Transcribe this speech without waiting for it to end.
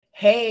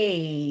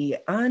Hey,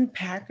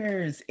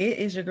 unpackers. It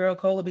is your girl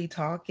Cola B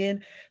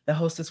talking, the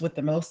hostess with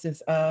the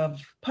mostest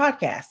of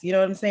podcasts. You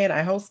know what I'm saying?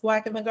 I host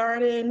Black in the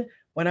Garden.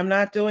 When I'm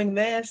not doing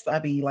this, I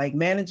be like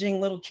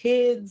managing little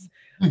kids,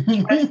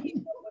 trying to keep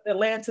up with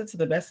Atlanta to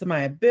the best of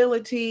my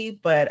ability.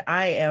 But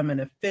I am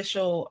an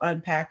official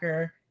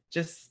unpacker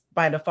just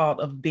by default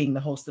of being the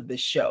host of this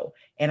show.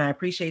 And I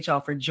appreciate y'all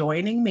for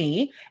joining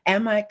me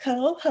and my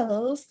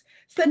co-host,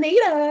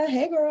 Sanita.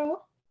 Hey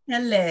girl.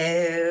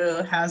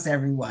 Hello, how's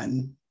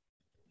everyone?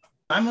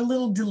 I'm a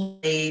little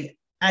delayed.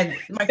 My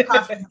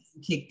coffee hasn't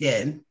kicked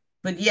in,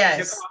 but Your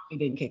yes, coffee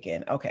didn't kick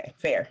in. Okay,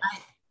 fair.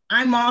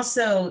 I'm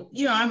also,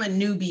 I'm a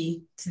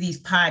newbie to these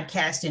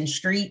podcasting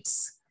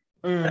streets.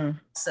 Mm,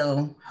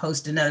 So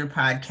host another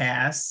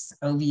podcast,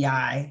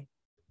 OVI,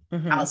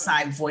 mm-hmm,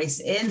 Outside Voice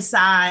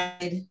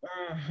Inside.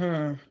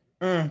 mm-hmm.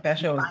 That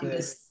show is Find good.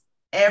 us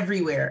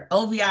everywhere.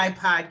 OVI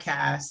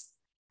podcast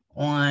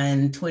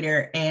on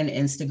Twitter and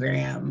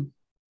Instagram.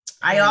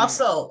 I Mm.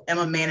 also am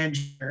a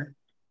manager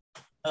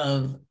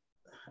of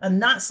a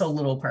not so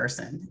little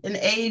person, an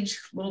age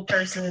little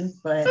person,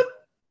 but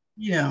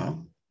you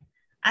know,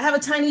 I have a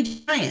tiny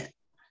giant.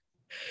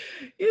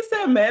 You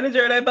said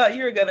manager, and I thought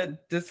you were gonna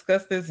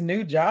discuss this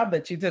new job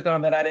that you took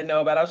on that I didn't know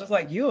about. I was just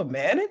like, you a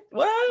manage?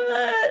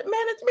 What?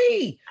 Manage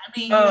me? I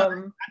mean,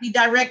 Um, I be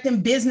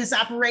directing business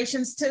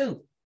operations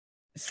too.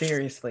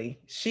 Seriously,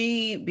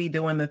 she be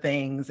doing the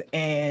things,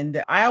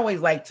 and I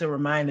always like to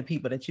remind the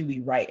people that you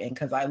be writing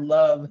because I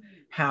love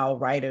how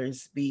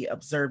writers be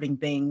observing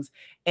things.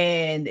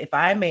 And if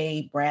I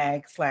may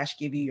brag slash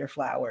give you your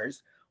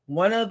flowers,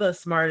 one of the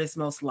smartest,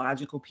 most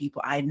logical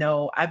people I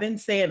know. I've been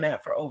saying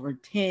that for over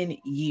 10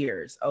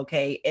 years,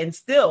 okay, and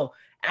still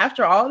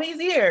after all these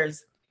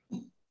years,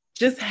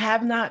 just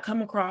have not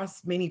come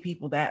across many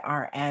people that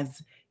are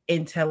as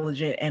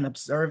intelligent and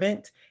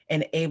observant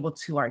and able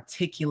to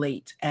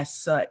articulate as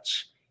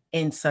such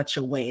in such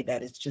a way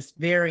that is just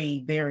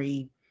very,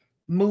 very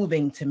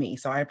moving to me.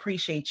 So I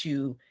appreciate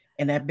you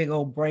and that big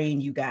old brain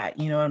you got.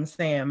 You know what I'm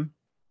saying?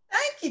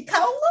 Thank you,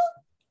 Cola.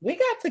 We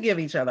got to give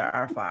each other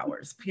our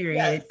flowers, period.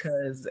 Yes.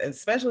 Because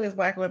especially as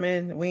Black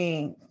women, we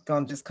ain't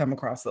gonna just come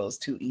across those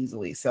too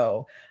easily.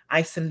 So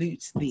I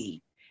salute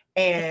thee.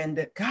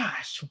 And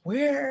gosh,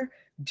 where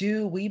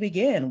do we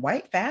begin?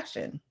 White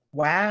fashion.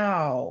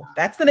 Wow,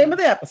 that's the name of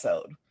the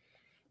episode.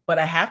 But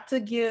I have to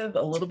give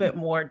a little bit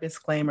more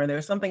disclaimer.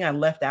 There's something I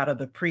left out of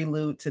the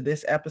prelude to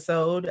this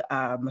episode.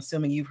 I'm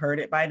assuming you've heard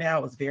it by now.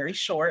 It was very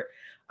short.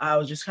 I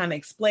was just kind of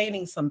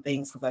explaining some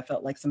things because I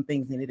felt like some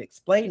things needed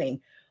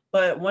explaining.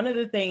 But one of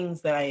the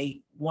things that I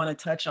want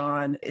to touch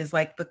on is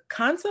like the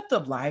concept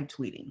of live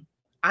tweeting.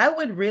 I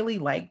would really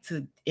like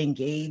to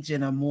engage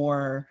in a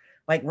more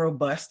like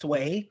robust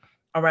way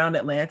around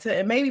Atlanta.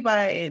 And maybe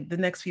by the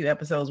next few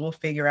episodes, we'll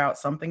figure out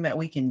something that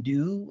we can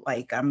do.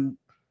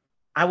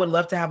 I would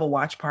love to have a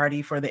watch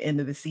party for the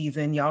end of the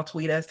season. Y'all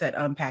tweet us at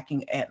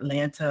Unpacking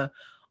Atlanta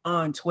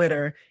on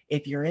Twitter.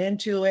 If you're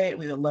into it,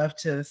 we would love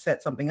to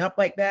set something up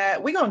like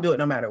that. We're going to do it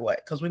no matter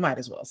what, because we might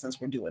as well since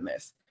we're doing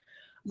this.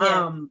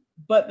 Yeah.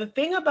 But the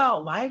thing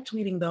about live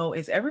tweeting though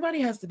is everybody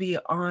has to be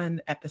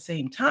on at the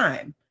same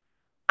time.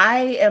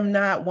 I am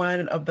not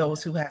one of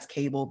those who has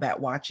cable that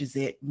watches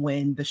it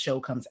when the show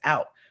comes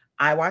out.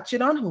 I watch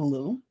it on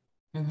Hulu.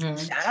 Mm-hmm.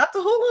 Shout out to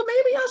Hulu.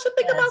 Maybe I should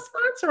think about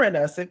Yes. sponsoring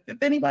us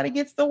if anybody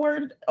gets the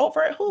word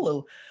over at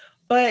Hulu.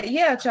 But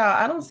yeah, child,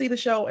 I don't see the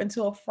show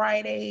until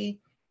Friday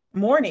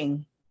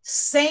morning.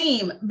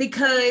 Same,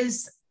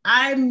 because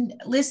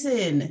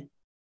listen,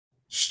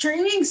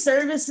 streaming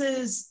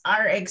services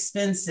are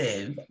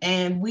expensive,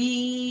 and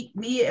me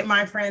and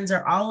my friends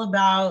are all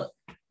about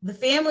the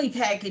family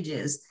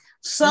packages. Mhm.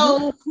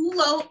 So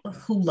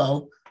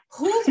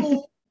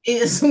Hulu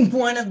is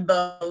one of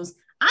those.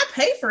 I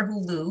pay for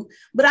Hulu,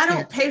 but I Yeah.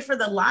 don't pay for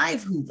the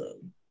live Hulu.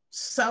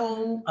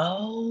 So I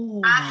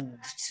Oh,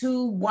 have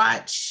to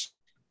watch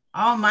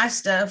all my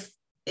stuff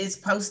is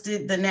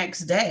posted the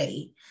next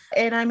day.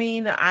 and I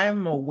mean,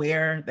 I'm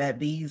aware that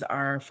these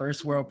are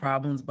first world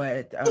problems,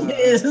 but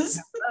It is.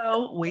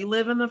 hello, we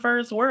live in the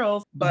first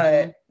world.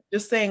 But Mhm.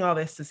 just saying all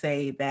this to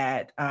say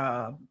that,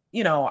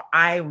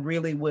 I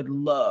really would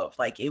love,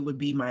 like, it would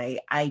be my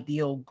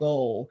ideal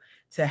goal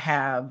to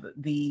have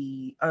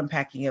the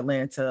Unpacking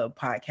Atlanta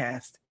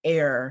podcast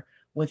air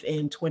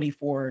within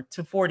 24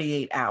 to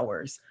 48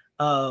 hours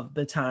of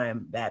the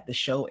time that the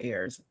show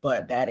airs.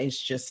 But that is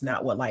just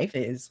not what life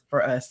is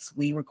for us.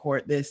 We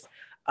record this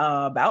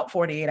about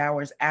 48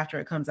 hours after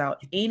it comes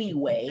out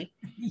anyway.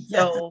 Yeah.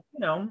 So,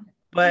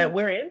 but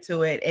we're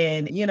into it.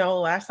 And,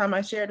 last time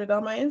I shared it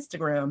on my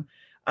Instagram,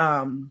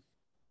 um,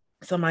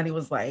 somebody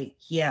was like,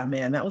 yeah,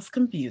 man, that was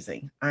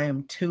confusing. I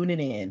am tuning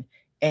in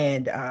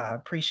and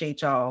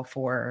appreciate y'all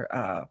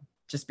for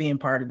just being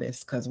part of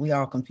this because we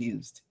all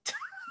confused.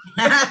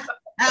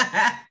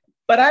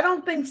 But I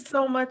don't think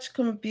so much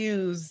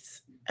confused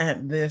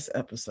at this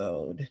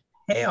episode.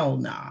 Hell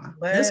nah.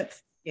 This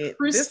Let's get this.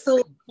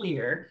 crystal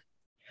clear.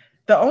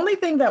 The only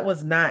thing that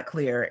was not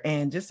clear,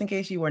 and just in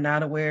case you were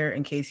not aware,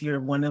 in case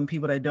you're one of them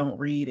people that don't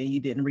read and you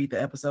didn't read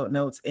the episode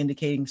notes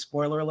indicating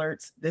spoiler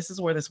alerts, this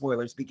is where the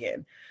spoilers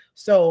begin.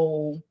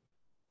 So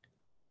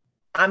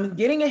I'm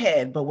getting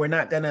ahead, but we're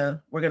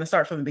gonna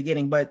start from the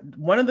beginning. But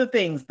one of the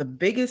things, the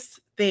biggest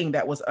thing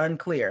that was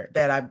unclear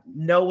that I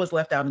know was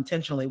left out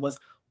intentionally was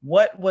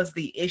what was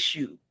the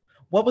issue?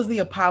 What was the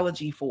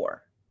apology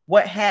for?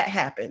 What had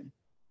happened?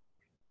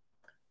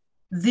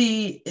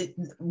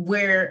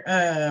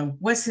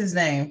 What's his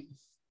name?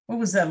 What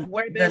was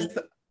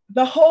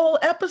the whole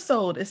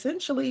episode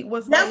essentially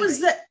was that like,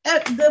 was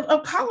the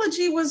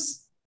apology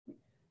was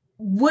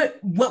what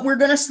we're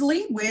gonna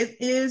lead with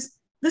is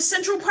the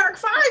Central Park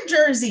 5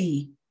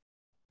 jersey.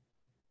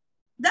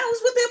 That was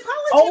what the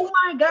apology was.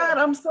 My God,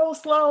 I'm so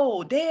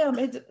slow. Damn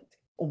it.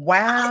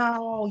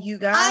 Wow, you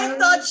guys. I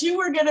thought you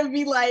were gonna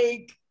be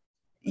like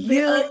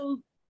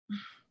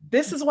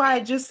this is why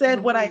I just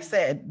said what I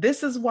said.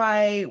 This is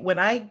why when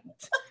I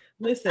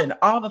listen,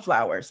 all the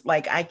flowers,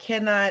 like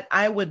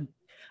I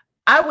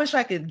wish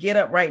I could get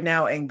up right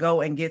now and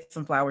go and get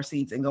some flower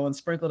seeds and go and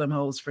sprinkle them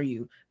hoes for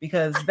you,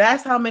 because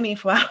that's how many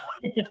flowers.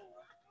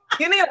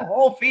 You need a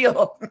whole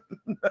field.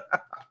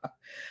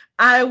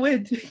 I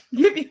would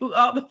give you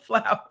all the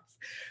flowers,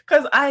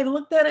 because I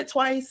looked at it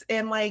twice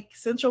and like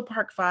Central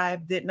Park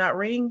 5 did not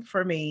ring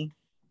for me.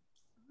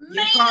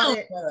 You caught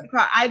it.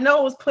 I know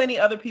it was plenty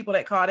other people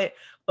that caught it,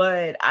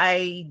 but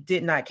I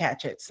did not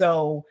catch it.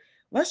 So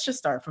let's just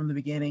start from the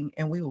beginning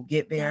and we will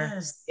get there.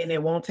 Yes. And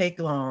it won't take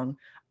long.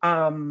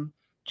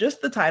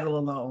 Just the title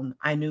alone,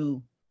 I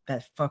knew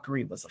that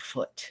fuckery was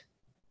afoot.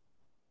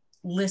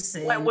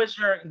 Listen,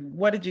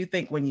 what did you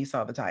think when you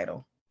saw the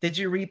title? Did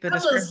you read the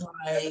description?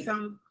 Like,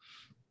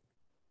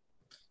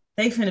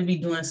 they finna be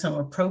doing some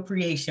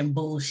appropriation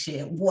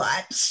bullshit.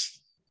 Watch.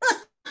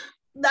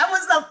 That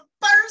was the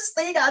first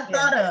thing I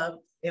thought of.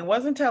 It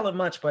wasn't telling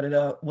much, but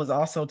it was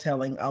also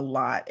telling a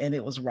lot, and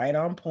it was right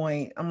on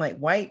point. I'm like,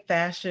 white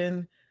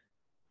fashion.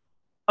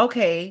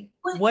 Okay,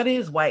 what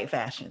is white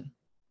fashion?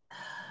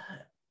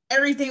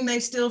 Everything they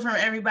steal from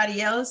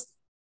everybody else.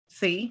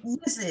 See?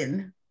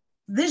 Listen,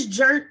 this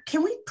jersey,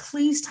 can we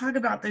please talk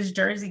about this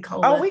jersey,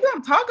 Cola? Oh, we're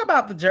going to talk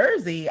about the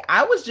jersey.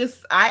 Because,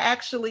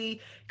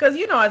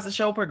 as the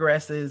show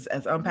progresses,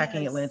 as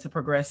Unpacking Atlanta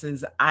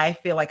progresses, I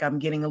feel like I'm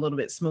getting a little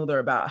bit smoother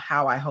about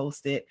how I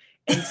host it.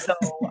 And so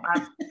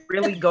I'm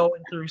really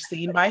going through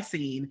scene by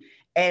scene.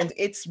 And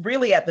it's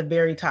really at the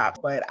very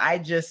top. But I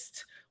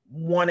just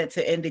wanted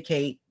to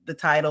indicate the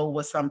title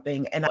was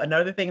something. And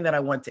another thing that I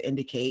want to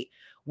indicate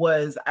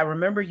was, I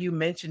remember you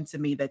mentioned to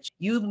me that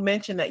you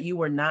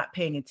were not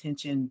paying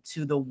attention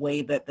to the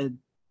way that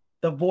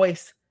the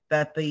voice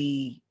that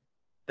the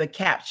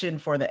caption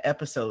for the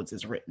episodes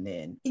is written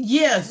in.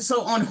 Yeah.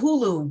 So on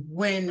Hulu,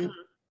 when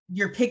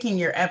you're picking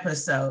your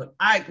episode,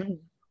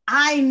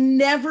 I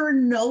never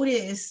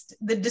noticed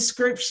the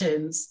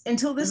descriptions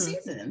until this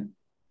season.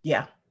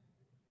 Yeah.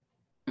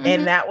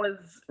 And that was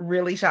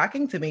really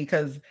shocking to me,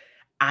 because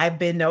I've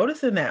been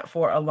noticing that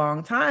for a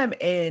long time.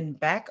 And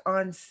back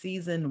on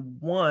season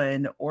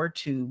 1 or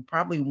 2,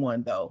 probably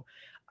 1 though,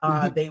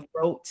 they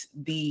wrote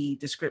the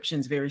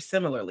descriptions very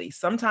similarly.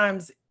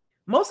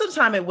 Most of the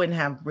time it wouldn't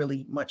have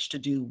really much to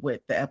do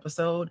with the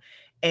episode.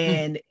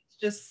 And it's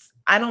just,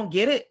 I don't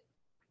get it,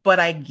 but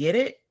I get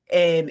it.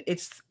 And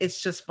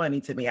it's just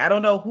funny to me. I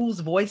don't know whose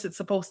voice it's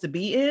supposed to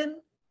be in.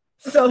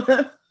 So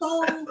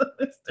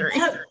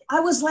I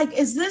was like,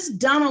 is this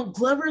Donald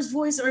Glover's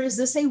voice or is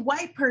this a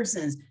white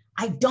person's?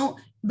 I don't,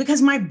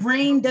 because my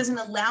brain doesn't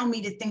allow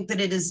me to think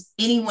that it is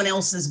anyone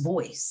else's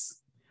voice.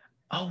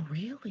 Oh,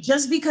 really?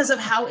 Just because of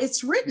how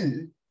it's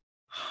written.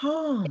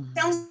 Huh. It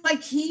sounds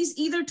like he's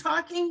either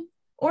talking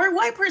or a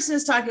white person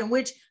is talking,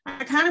 which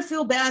I kind of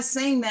feel bad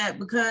saying that,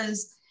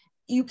 because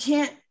you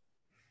can't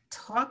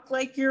talk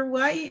like you're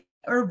white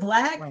or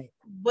black, right.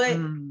 But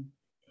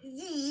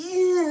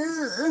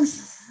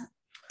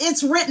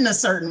it's written a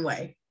certain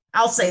way.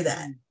 I'll say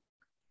that.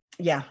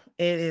 Yeah,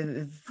 it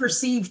is.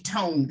 Perceived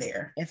tone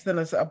there. It's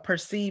a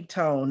perceived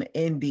tone,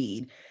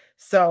 indeed.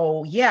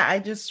 So yeah, I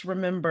just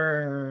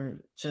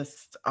remember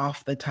just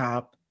off the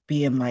top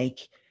being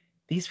like,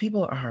 these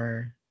people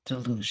are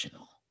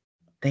delusional.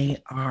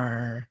 They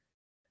are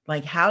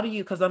like, how do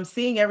you, because I'm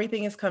seeing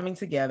everything is coming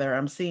together.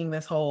 I'm seeing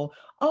this whole,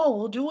 oh,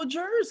 we'll do a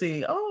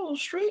jersey. Oh,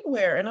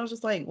 streetwear. And I was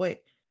just like, wait,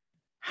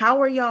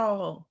 how are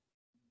y'all?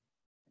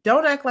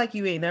 Don't act like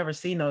you ain't never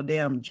seen no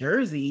damn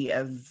jersey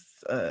as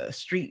a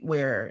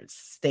streetwear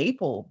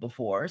staple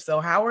before. So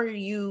how are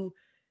you?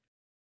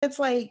 It's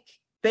like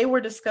they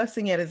were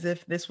discussing it as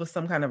if this was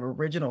some kind of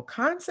original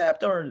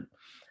concept, or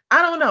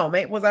I don't know,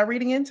 mate. Was I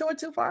reading into it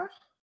too far?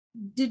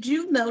 Did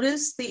you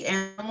notice the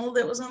animal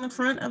that was on the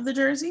front of the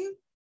jersey?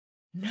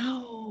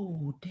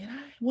 No, did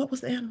I? What was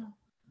the animal?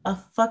 A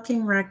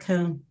fucking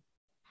raccoon.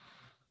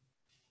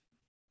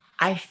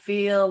 I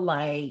feel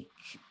like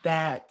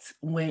that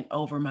went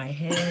over my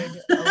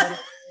head a little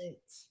bit.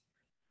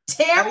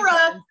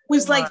 Tara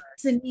was like,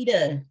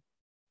 Sunita,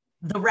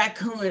 the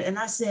raccoon. And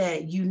I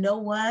said, you know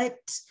what?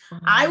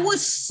 I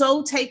was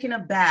so taken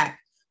aback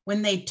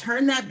when they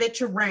turn that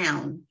bitch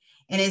around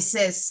and it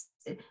says,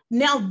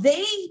 now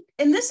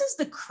and this is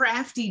the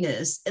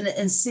craftiness and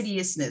the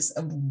insidiousness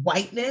of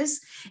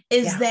whiteness,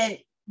 is that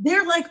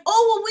they're like,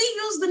 oh, well, we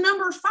use the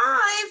number 5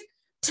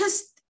 to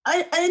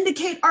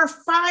indicate our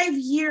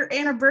 5-year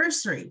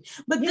anniversary.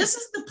 But this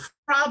is the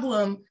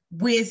problem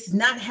with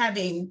not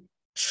having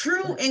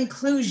true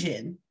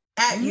inclusion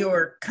at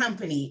your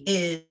company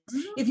is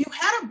if you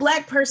had a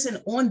Black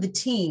person on the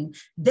team,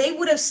 they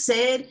would have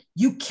said,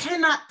 you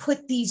cannot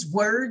put these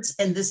words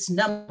and this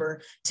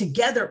number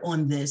together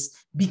on this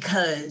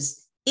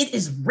because it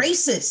is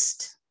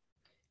racist.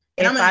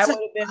 And if I would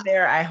have been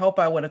there, I hope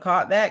I would have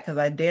caught that because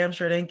I damn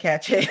sure didn't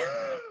catch it.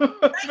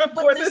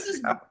 Right,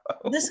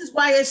 this is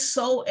why it's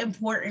so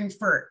important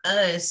for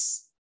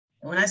us.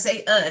 When I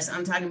say us,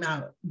 I'm talking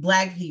about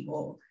Black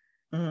people.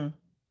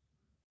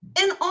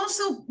 And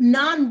also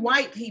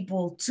non-white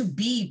people to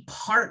be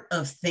part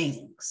of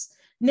things.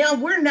 Now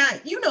we're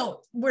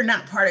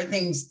not part of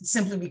things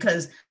simply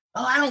because,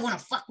 oh, I don't want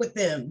to fuck with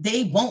them.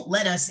 They won't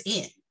let us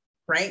in,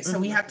 right? So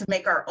we have to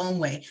make our own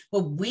way,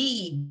 but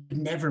we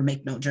never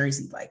make no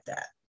jersey like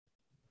that.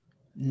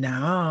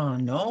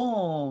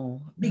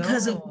 No.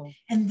 Because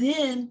and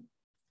then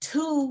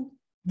 2,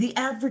 the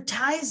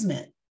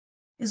advertisement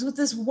is with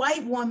this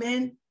white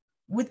woman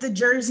with the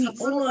jersey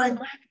on.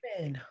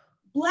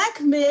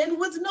 Black men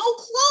with no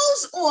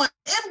clothes on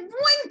and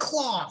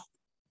loincloth.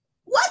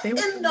 What in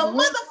the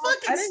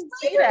motherfucking I didn't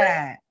see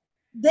that.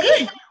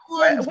 They had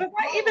on, was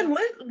I even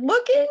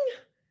looking?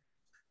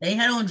 They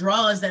had on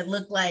drawers that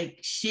looked like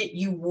shit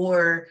you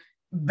wore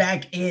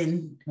back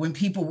in when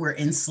people were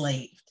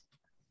enslaved.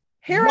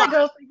 Here I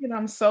go thinking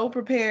I'm so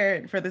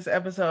prepared for this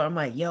episode. I'm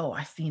like, yo,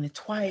 I seen it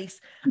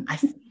twice. I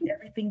seen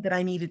everything that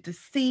I needed to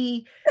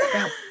see.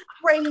 That was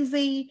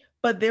crazy.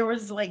 But there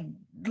was like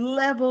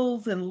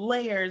levels and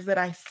layers that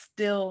I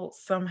still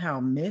somehow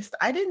missed.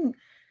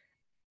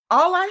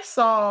 All I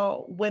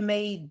saw when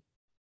they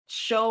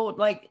showed,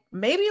 like,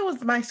 maybe it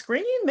was my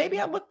screen,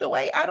 maybe I looked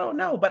away, I don't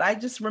know. But I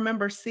just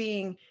remember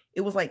seeing it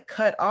was like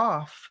cut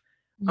off.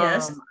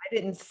 Yes. I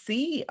didn't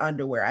see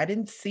underwear. I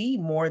didn't see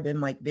more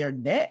than like their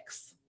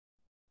necks.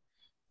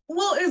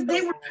 Well, if they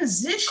were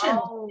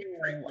positioned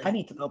differently. I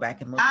need to go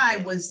back and look. I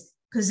was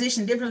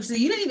positioned differently. So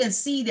you didn't even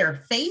see their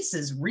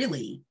faces,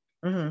 really.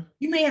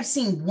 You may have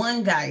seen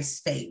one guy's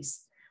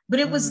face, but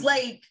it was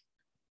like,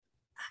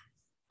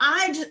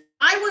 I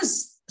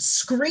was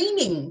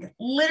screaming,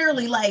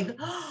 literally like,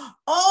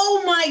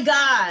 oh my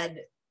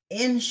God,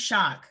 in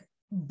shock.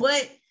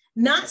 But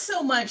not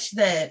so much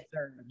that,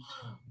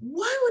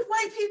 why would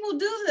white people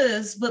do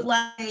this? But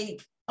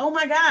like, oh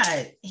my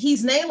God,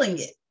 he's nailing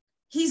it.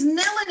 He's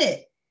nailing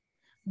it.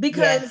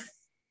 Because,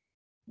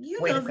 they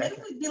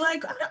would be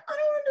like, I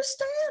don't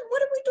understand.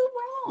 What did we do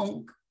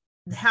wrong?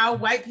 How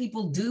white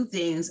people do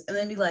things and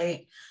then be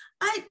like,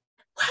 how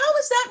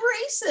is that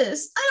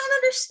racist? I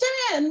don't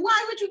understand.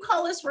 Why would you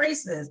call us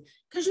racist?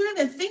 Because you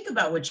didn't even think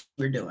about what you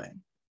were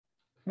doing.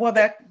 Well,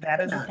 that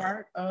is a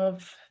part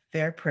of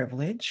their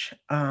privilege.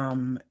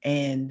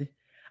 And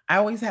I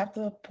always have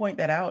to point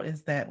that out,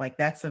 is that like,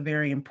 that's a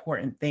very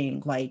important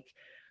thing. Like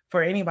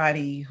for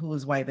anybody who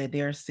is white that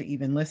dares to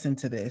even listen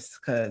to this,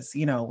 because,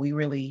 we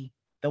really,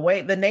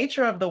 the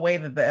nature of the way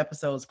that the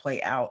episodes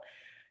play out,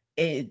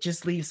 it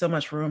just leaves so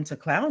much room to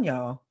clown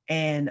y'all.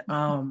 And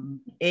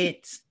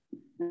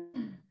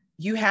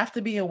you have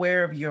to be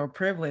aware of your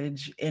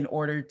privilege in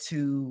order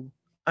to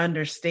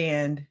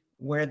understand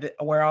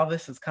where all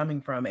this is coming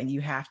from. And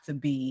you have to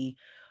be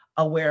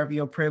aware of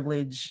your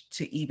privilege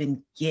to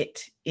even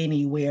get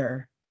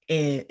anywhere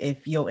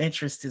if your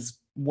interest is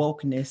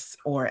wokeness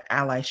or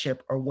allyship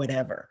or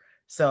whatever.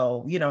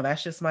 So,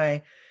 that's just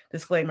my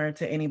disclaimer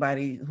to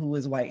anybody who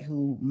is white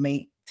who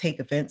may take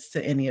offense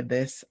to any of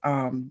this.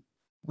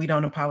 We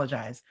don't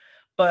apologize,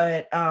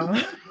 but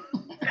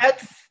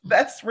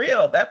that's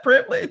real. That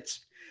privilege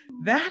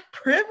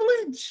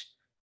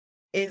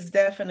is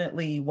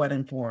definitely what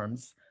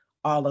informs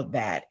all of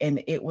that.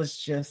 And it was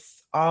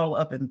just all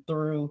up and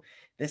through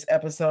this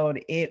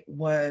episode. I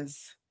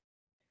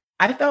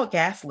felt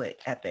gaslit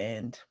at the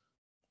end.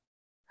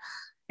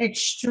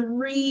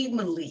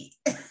 Extremely.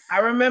 I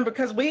remember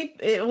because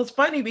it was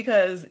funny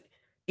because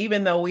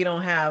even though we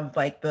don't have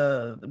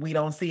we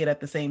don't see it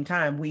at the same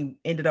time, we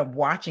ended up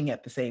watching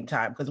at the same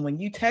time. Because when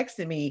you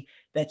texted me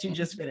that you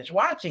just finished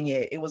watching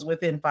it, it was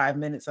within 5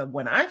 minutes of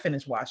when I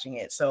finished watching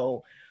it.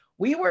 So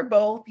we were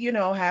both,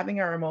 having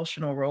our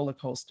emotional roller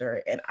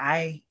coaster, and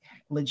I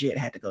legit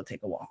had to go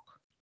take a walk.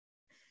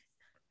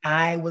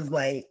 I was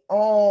like,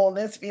 oh,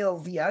 this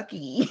feels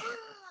yucky.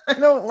 I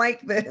don't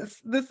like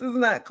this. This is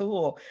not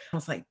cool. I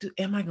was like,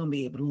 am I going to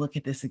be able to look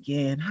at this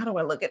again? How do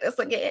I look at this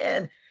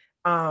again?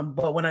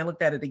 But when I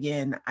looked at it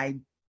again,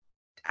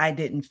 I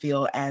didn't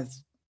feel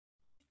as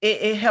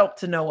it helped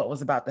to know what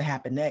was about to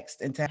happen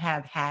next and to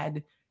have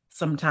had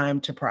some time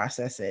to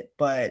process it.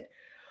 But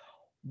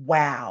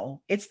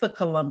wow, it's the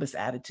Columbus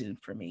attitude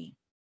for me.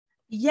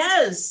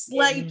 Yes,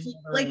 like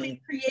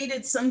they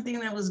created something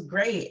that was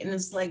great, and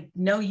it's like,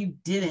 no, you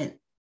didn't,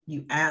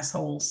 you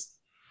assholes.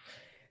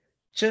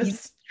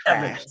 Just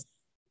trash.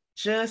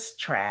 just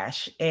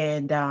trash.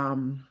 And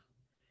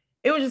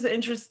it was just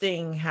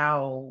interesting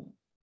how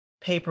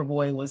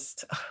Paperboy was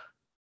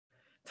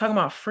talking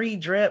about free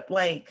drip.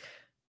 Like,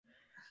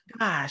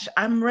 gosh,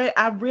 I'm ready.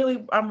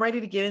 I'm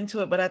ready to get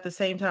into it, but at the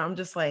same time, I'm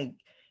just like,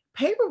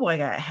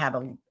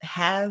 Paperboy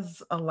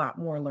has a lot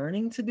more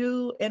learning to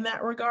do in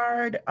that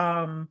regard.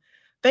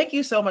 Thank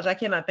you so much. I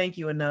cannot thank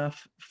you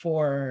enough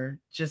for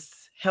just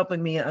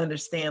helping me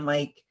understand.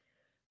 Like,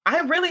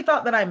 I really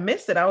thought that I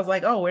missed it. I was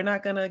like, oh, we're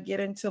not gonna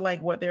get into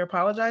like what they're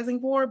apologizing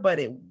for, but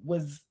it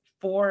was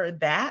for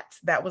that.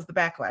 That was the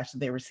backlash that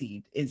they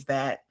received. Is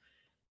that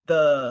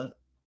the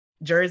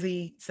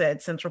Jersey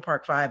said Central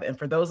Park 5. And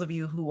for those of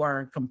you who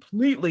are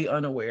completely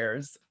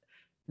unawares,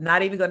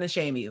 not even going to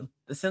shame you.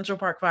 The Central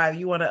Park 5,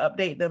 you want to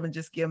update them and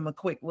just give them a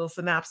quick little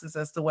synopsis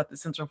as to what the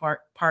Central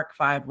Park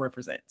 5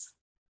 represents.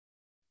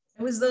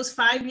 It was those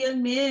 5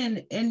 young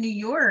men in New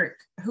York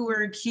who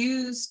were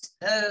accused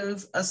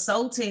of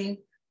assaulting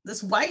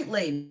this white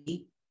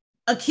lady.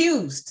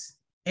 Accused.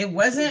 It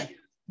wasn't,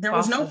 there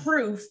was no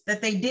proof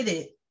that they did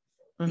it.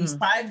 These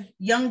 5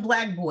 young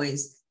Black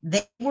boys,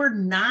 they were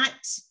not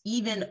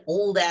even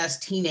old ass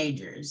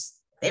teenagers.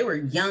 They were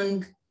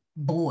young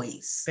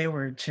boys. They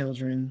were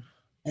children.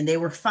 And there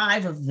were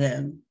 5 of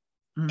them.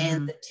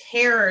 And the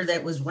terror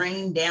that was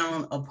rained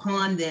down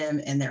upon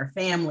them and their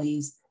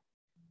families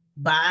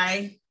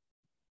by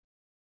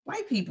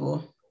white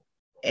people.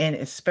 And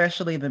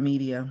especially the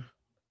media.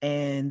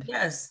 And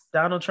yes,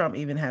 Donald Trump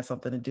even had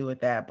something to do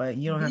with that. But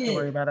you don't have to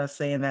worry about us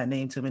saying that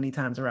name too many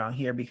times around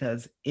here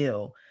because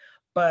ill.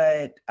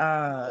 But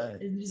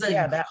it was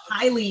that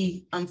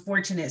highly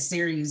unfortunate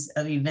series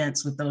of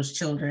events with those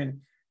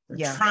children.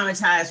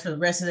 Traumatized for the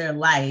rest of their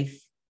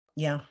life.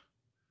 Yeah.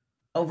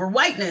 Over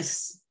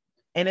whiteness.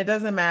 And it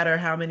doesn't matter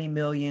how many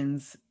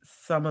millions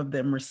some of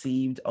them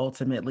received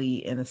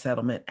ultimately in a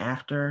settlement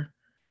after.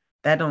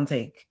 That don't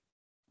take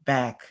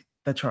back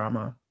the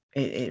trauma.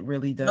 It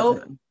really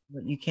doesn't. Nope.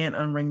 You can't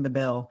unring the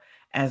bell,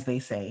 as they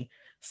say.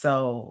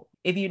 So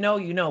if you know,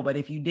 you know. But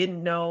if you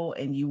didn't know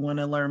and you want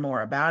to learn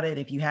more about it,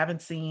 if you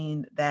haven't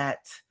seen that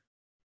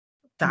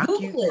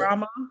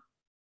docudrama,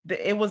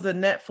 it was a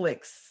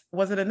Netflix.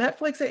 Was it a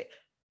Netflix?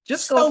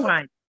 Just go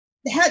find.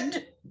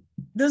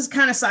 This is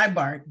kind of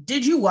sidebar.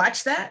 Did you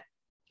watch that?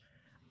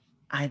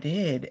 I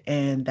did,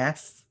 and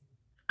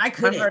I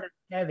couldn't. My heart is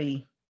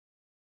heavy.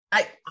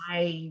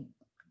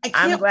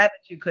 I'm glad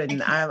that you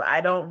couldn't.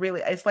 I don't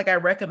really. It's like I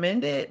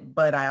recommend it,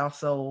 but I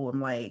also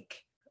am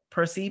like,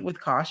 proceed with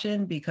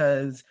caution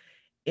because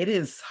it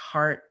is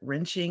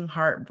heart-wrenching,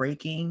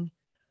 heartbreaking.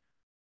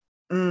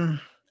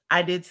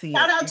 I did see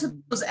Shout out to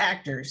those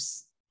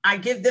actors. I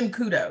give them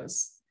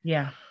kudos.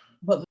 Yeah.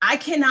 But I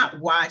cannot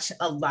watch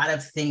a lot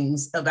of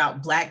things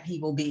about Black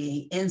people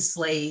being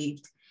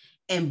enslaved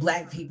and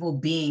Black people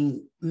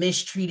being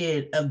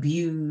mistreated,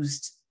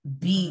 abused,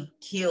 beat,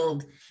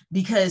 killed,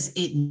 because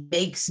it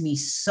makes me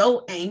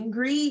so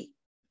angry.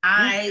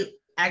 I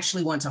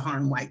actually want to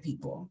harm white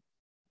people.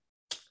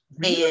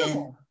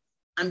 And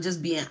I'm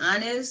just being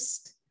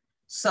honest.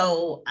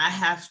 So I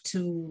have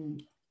to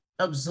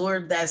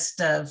absorb that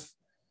stuff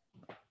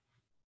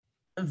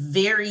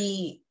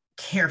very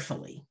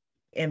carefully.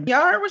 And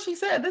y'all heard what she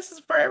said. This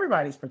is for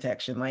everybody's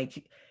protection.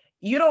 Like,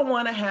 you don't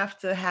want to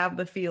have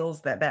the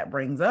feels that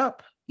brings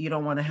up. You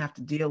don't want to have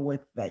to deal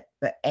with that.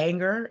 The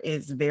anger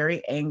is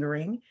very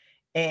angering.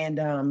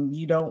 And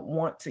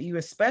you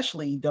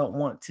especially don't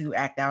want to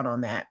act out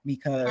on that,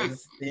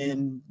 because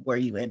then where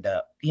you end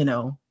up,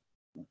 don't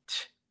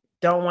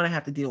want to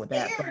have to deal with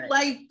that. But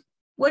like,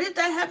 what did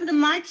that happen to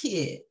my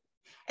kid?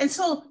 And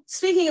so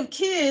speaking of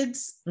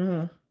kids,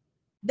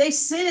 they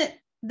sent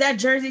that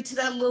jersey to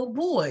that little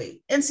boy.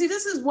 And see,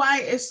 this is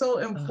why it's so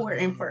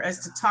important for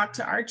us to talk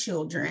to our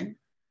children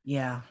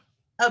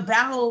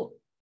about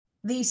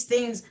these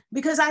things,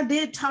 because I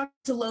did talk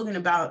to Logan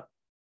about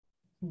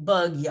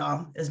Bug,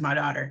 y'all, is my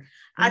daughter.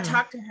 I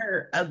talked to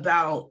her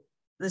about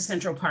the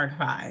Central Park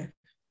 5.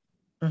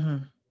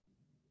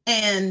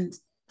 And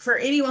for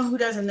anyone who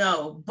doesn't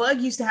know, Bug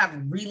used to have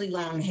really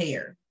long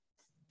hair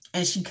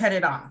and she cut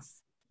it off.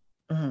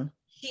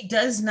 She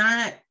does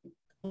not,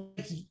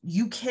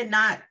 you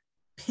cannot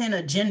pin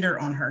a gender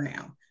on her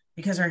now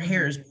because her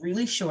hair is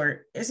really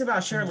short. It's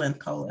about short length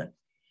cola.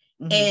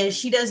 And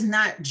she does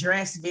not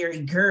dress very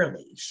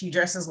girly. She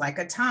dresses like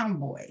a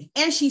tomboy,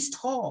 and she's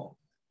tall.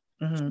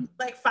 She's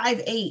like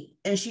 5'8",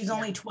 and she's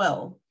only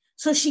 12.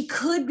 So she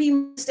could be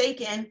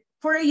mistaken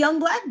for a young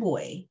Black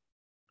boy.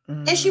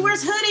 And she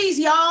wears hoodies,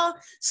 y'all.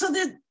 So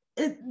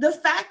the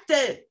fact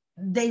that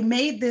they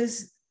made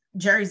this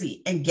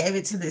jersey and gave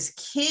it to this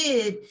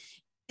kid,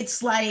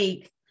 it's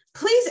like,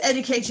 please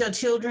educate your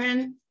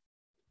children.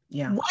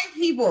 Yeah. White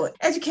people,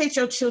 educate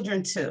your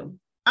children too.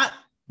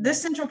 This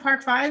Central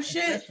Park 5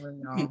 shit,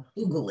 you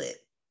Google it.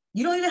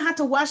 You don't even have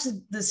to watch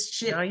this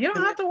shit. No, you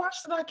don't have to watch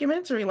the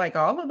documentary. Like,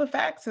 all of the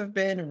facts have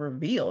been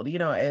revealed.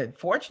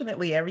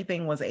 Fortunately,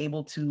 everything was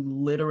able to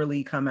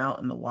literally come out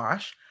in the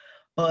wash.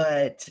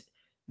 But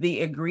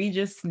the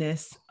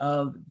egregiousness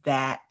of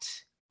that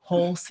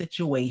whole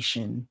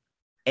situation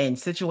And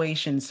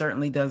situation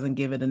certainly doesn't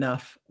give it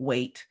enough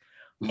weight.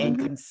 And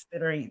Mm-hmm.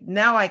 considering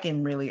now I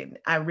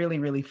really,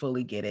 really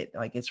fully get it.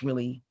 Like it's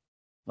really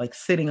like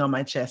sitting on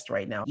my chest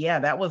right now. Yeah,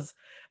 that was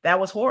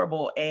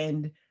horrible.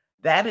 And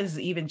that has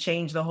even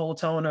changed the whole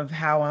tone of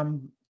how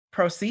I'm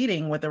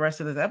proceeding with the rest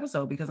of this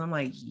episode because I'm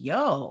like,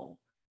 yo,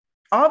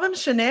 all them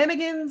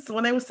shenanigans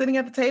when they were sitting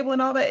at the table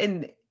and all that.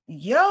 And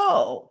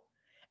yo,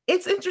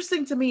 it's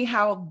interesting to me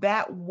how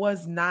that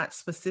was not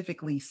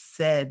specifically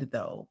said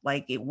though.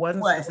 Like it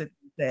wasn't What?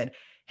 specifically said,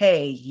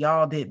 hey,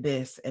 y'all did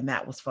this and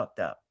that was fucked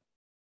up.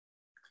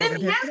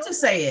 Didn't have to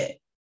say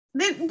it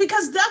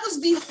because that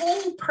was the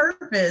whole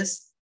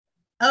purpose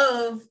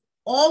of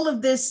all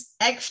of this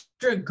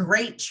extra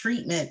great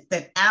treatment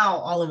that Al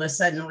all of a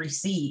sudden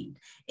received.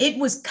 It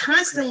was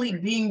constantly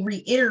being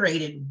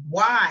reiterated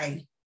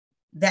why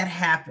that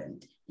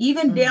happened,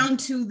 even down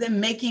to them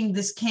making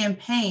this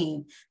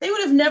campaign. They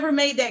would have never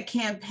made that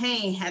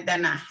campaign had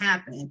that not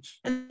happened.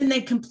 And then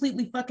they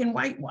completely fucking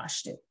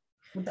whitewashed it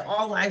with the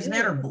All Lives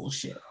Matter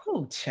bullshit.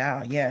 Oh,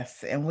 child,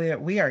 yes. And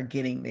we are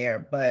getting there.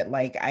 But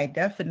like I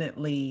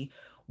definitely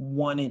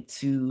wanted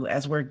to,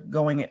 as we're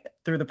going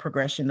through the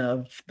progression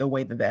of the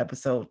way that the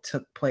episode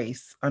took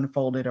place,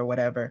 unfolded or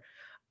whatever,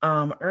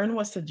 Ern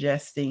was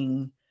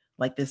suggesting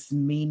like this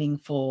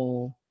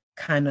meaningful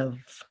kind of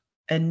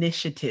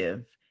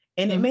initiative.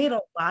 And it made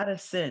a lot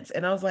of sense.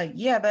 And I was like,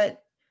 yeah,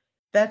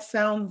 that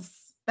sounds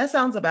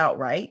about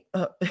right.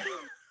 I'm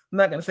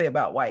not gonna say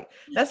about white.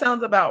 That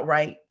sounds about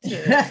right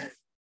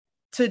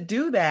to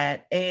do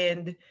that.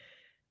 And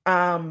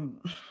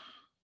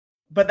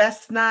but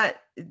that's not,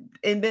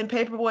 and then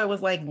Paperboy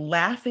was like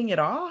laughing it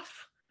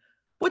off,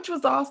 which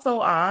was also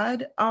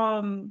odd.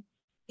 And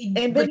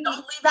then don't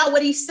leave out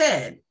what he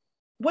said.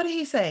 What did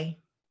he say?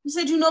 He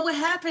said, you know what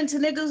happened to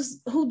niggas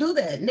who do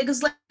that?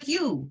 Niggas like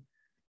you.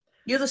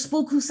 You're the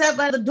spook who sat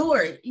by the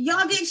door.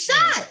 Y'all get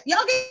shot.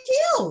 Y'all get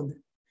killed.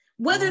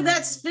 Whether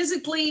that's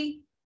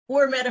physically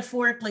or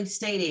metaphorically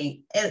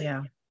stating.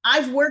 Yeah.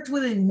 I've worked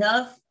with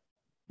enough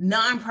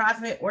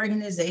nonprofit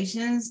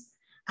organizations.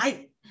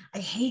 I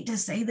hate to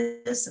say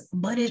this,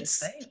 but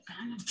it's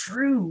kind of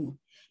true.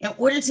 In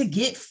order to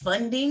get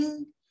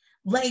funding,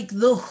 like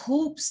the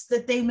hoops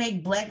that they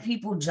make Black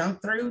people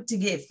jump through to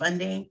get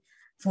funding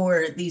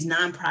for these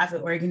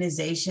nonprofit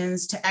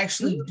organizations to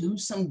actually do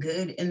some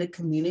good in the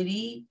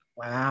community.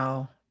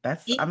 Wow.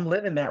 I'm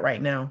living that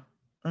right now.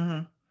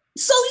 Mm-hmm.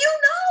 So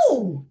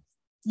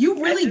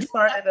you really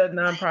started a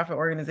nonprofit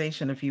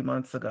organization a few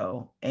months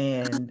ago,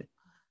 and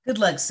good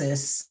luck,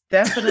 sis.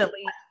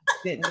 Definitely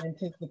didn't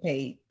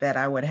anticipate that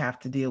I would have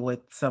to deal with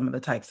some of the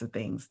types of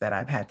things that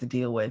I've had to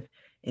deal with.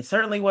 It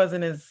certainly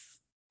wasn't as,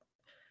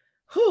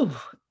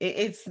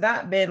 it's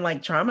not been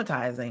like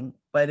traumatizing,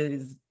 but it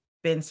has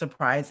been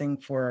surprising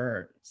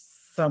for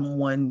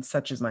someone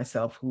such as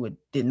myself who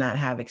did not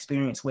have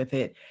experience with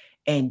it.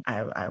 And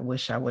I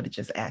wish I would have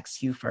just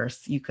asked you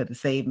first. You could have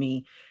saved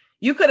me.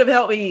 You could have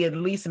helped me at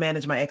least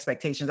manage my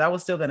expectations. I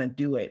was still going to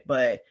do it.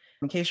 But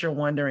in case you're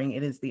wondering,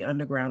 it is the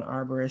Underground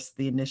Arborist,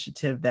 the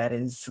initiative that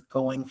is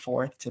going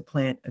forth to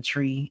plant a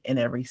tree in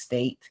every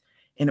state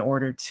in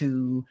order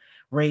to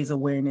raise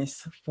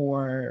awareness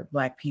for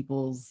Black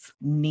people's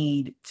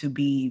need to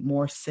be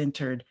more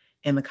centered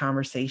in the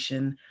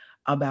conversation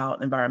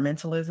about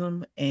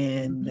environmentalism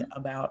and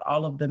about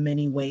all of the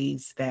many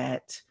ways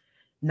that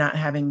not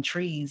having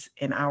trees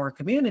in our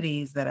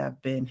communities that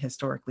have been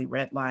historically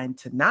redlined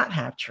to not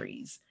have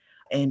trees,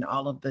 and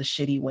all of the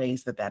shitty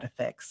ways that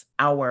affects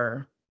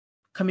our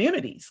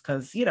communities.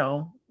 Because,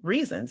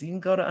 reasons. You can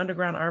go to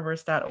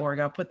undergroundarborist.org.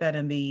 I'll put that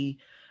in the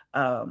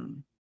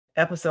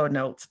episode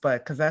notes,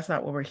 but because that's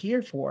not what we're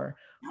here for.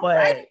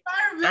 But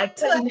I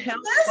couldn't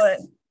help but,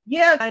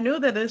 yeah, I knew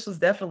that this was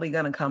definitely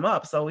going to come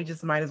up. So we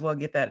just might as well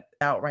get that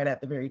out right at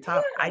the very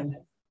top.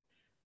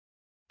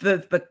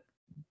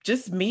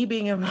 Just me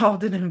being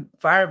involved in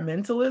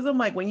environmentalism,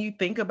 like when you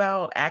think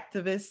about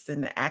activists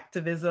and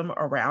activism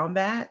around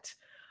that,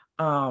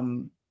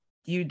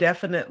 you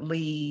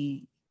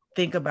definitely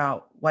think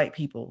about white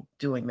people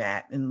doing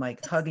that and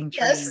like hugging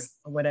trees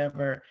or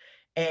whatever.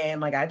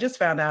 And like I just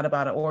found out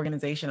about an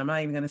organization. I'm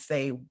not even going to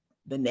say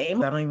the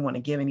name. I don't even want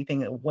to give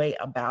anything away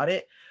about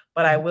it,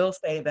 but I will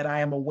say that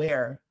I am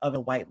aware of a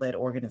white-led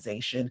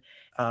organization,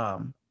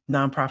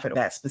 nonprofit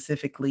that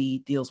specifically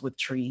deals with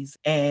trees,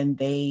 and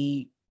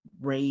they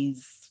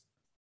raise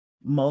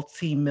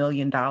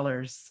multi-million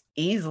dollars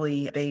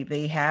easily.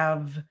 They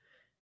have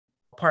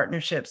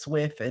partnerships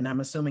with, and I'm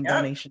assuming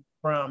donations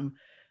from,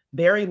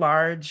 very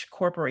large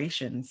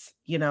corporations.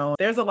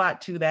 There's a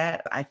lot to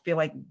that. I feel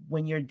like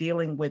when you're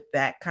dealing with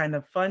that kind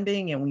of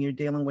funding and when you're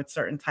dealing with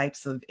certain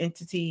types of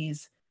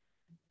entities,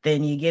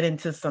 then you get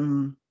into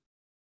some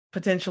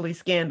potentially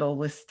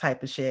scandalous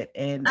type of shit.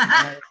 And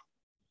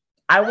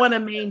I want to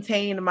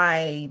maintain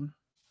my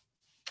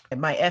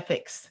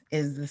ethics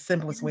is the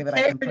simplest way that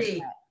I can put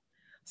it.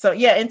 So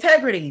yeah,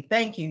 integrity.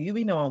 Thank you. You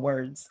be knowing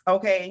words.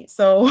 Okay.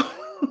 So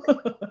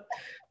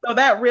so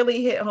that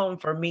really hit home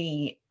for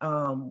me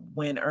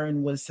when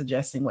Ern was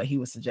suggesting what he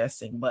was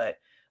suggesting. But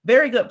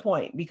very good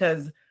point,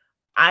 because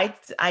I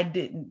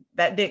didn't,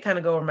 that did kind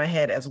of go over my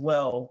head as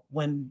well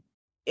when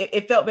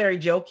it felt very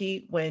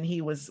jokey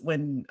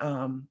when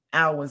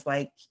Al was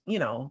like,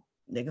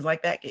 niggas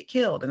like that get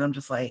killed. And I'm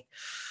just like,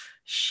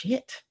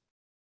 shit.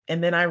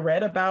 And then I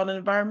read about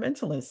an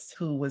environmentalist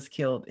who was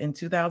killed in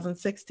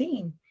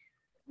 2016.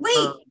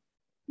 Wait,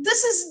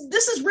 this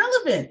is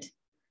relevant.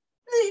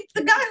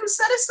 The guy who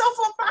set himself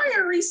on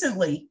fire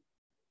recently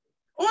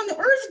on the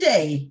Earth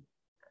Day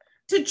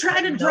to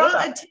try to draw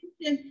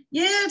attention.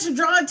 Yeah, to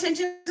draw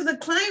attention to the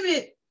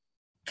climate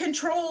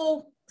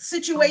control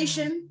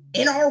situation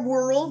in our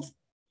world.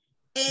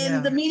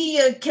 And the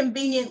media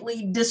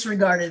conveniently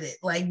disregarded it,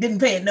 like didn't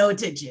pay it no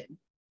attention.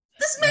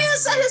 This man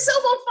set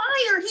himself on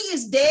fire. He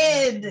is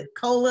dead,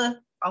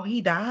 Cola. Oh,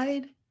 he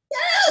died?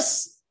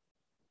 Yes.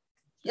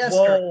 Yes.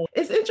 Whoa. Girl.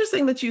 It's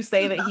interesting that you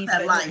say that he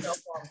set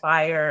himself on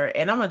fire.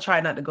 And I'm going to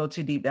try not to go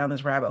too deep down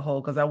this rabbit hole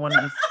because I want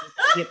to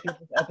get through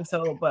this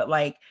episode. But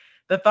like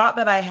the thought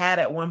that I had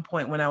at one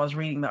point when I was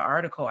reading the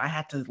article, I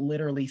had to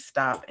literally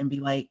stop and be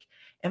like,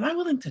 am I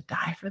willing to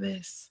die for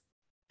this?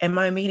 And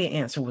my immediate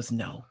answer was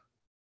no.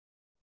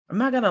 I'm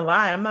not going to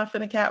lie. I'm not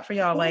finna cap for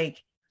y'all.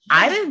 Like,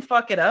 I didn't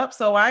fuck it up,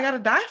 so I got to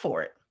die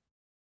for it.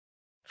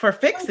 For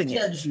fixing it.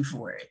 Judge you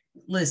for it.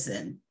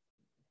 Listen.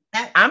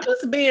 I'm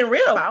just being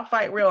real. I'll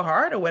fight real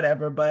hard or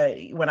whatever. But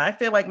when I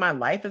feel like my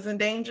life is in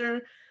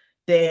danger,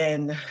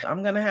 then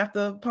I'm going to have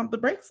to pump the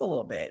brakes a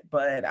little bit.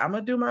 But I'm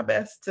going to do my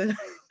best to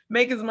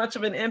make as much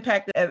of an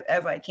impact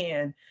as I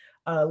can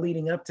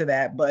leading up to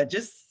that. But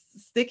just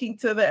sticking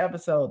to the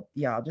episode,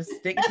 y'all. Just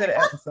sticking to the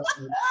episode.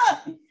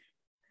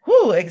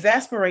 Whew,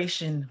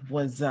 exasperation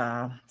was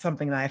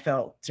something that I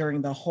felt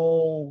during the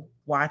whole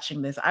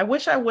watching this. I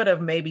wish I would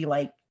have maybe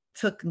like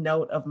took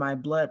note of my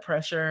blood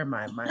pressure,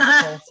 my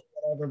pulse,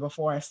 whatever,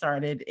 before I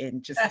started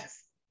and just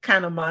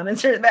kind of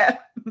monitored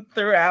that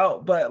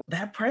throughout. But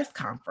that press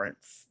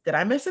conference, did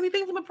I miss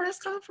anything from the press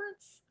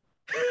conference?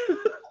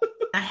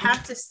 I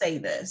have to say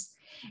this.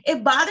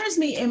 It bothers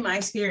me in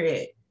my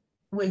spirit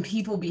when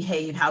people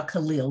behave how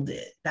Khalil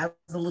did. That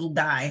was the little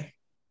guy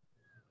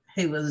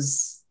who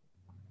was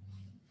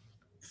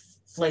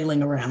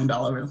flailing around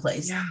all over the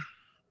place.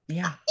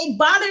 Yeah. It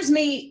bothers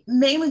me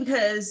mainly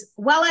because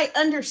while I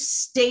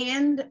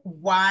understand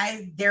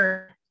why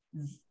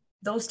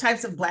those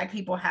types of Black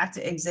people have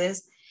to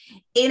exist,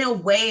 in a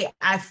way,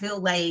 I feel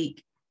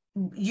like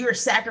you're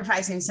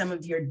sacrificing some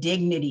of your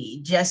dignity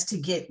just to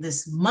get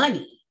this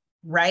money,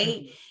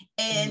 right?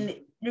 Mm-hmm. And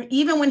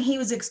even when he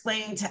was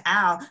explaining to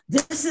Al,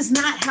 this is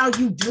not how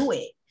you do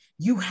it.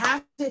 You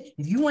have to,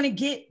 if you want to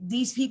get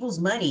these people's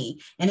money,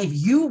 and if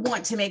you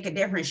want to make a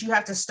difference, you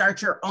have to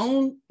start your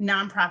own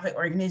nonprofit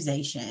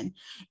organization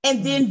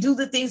and then do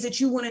the things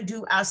that you want to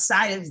do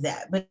outside of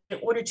that. But in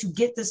order to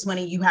get this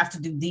money, you have to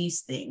do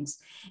these things.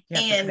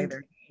 And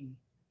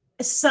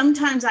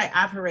sometimes I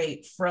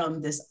operate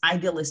from this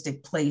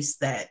idealistic place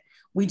that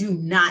we do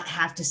not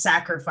have to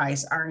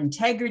sacrifice our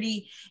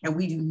integrity and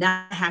we do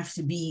not have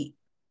to be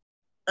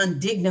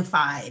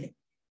undignified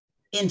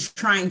in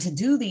trying to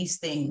do these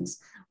things.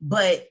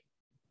 But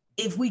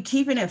if we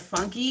keeping it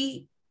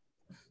funky,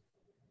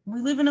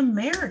 we live in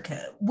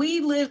America.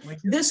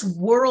 This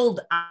world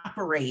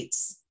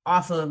operates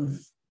off of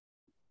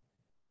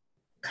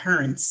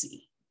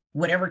currency,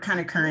 whatever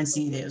kind of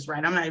currency it is,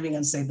 right? I'm not even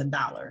going to say the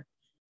dollar.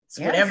 It's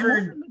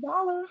whatever. The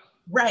dollar.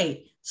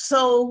 Right.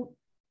 So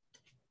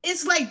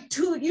it's like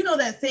two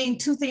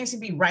things can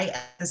be right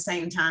at the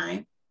same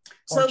time.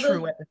 Or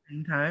true at the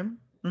same time.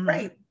 Mm-hmm.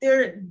 Right.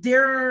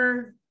 There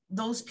are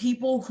those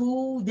people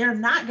who they're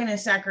not going to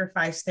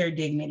sacrifice their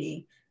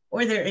dignity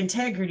or their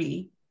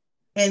integrity,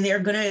 and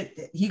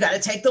you got to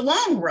take the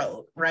long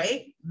road,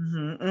 right?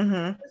 Mm-hmm,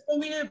 mm-hmm. There's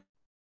going to be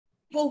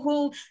people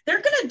who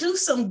they're going to do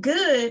some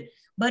good,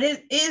 but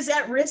it is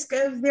at risk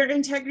of their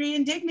integrity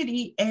and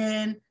dignity.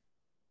 And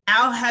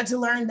Al had to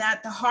learn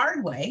that the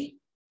hard way,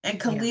 and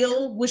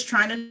Khalil was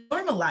trying to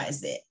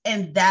normalize it.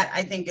 And that,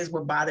 I think, is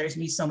what bothers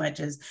me so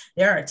much, is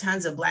there are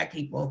tons of Black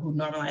people who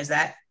normalize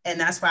that. And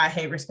that's why I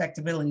hate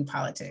respectability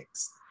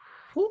politics.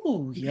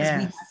 Ooh, because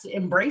we have to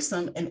embrace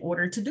them in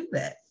order to do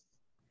that.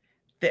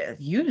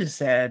 You just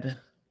said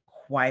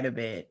quite a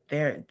bit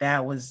there.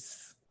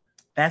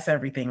 That's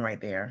everything right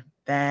there.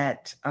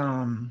 That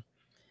and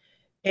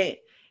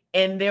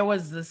there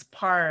was this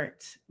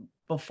part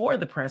before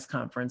the press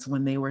conference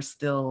when they were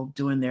still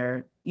doing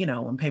their,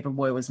 when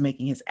Paperboy was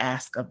making his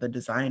ask of the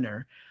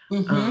designer,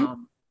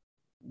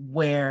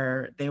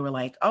 where they were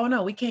like, oh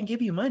no, we can't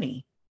give you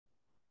money.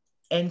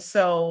 And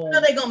so how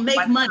are they gonna make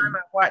money? By the time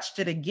I watched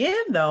it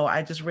again, though,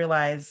 I just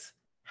realized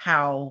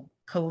how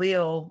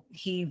Khalil,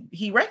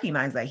 he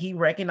recognized that. He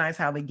recognized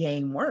how the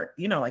game worked.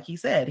 Like he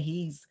said,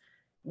 he's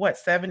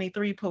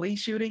 73 police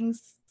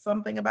shootings,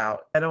 something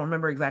about, I don't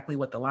remember exactly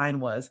what the line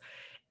was.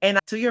 And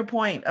to your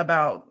point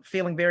about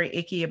feeling very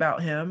icky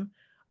about him,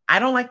 I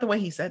don't like the way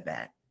he said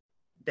that.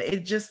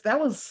 That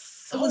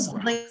was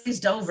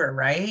glazed over,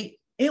 right?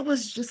 It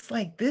was just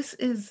like,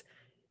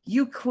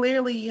 you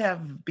clearly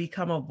have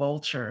become a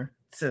vulture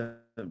to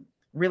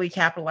really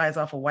capitalize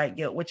off of white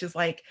guilt, which is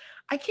like,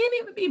 I can't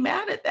even be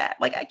mad at that.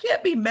 Like, I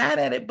can't be mad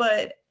at it,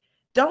 but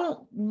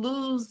don't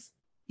lose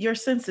your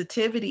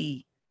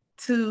sensitivity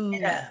to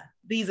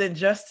these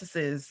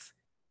injustices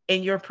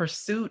in your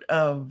pursuit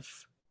of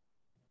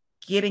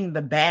getting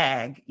the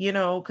bag, you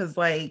know, because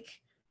like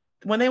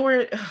when they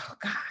were, oh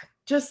God,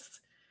 just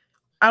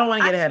I don't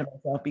want to get ahead of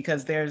myself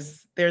because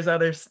there's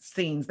other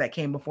scenes that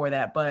came before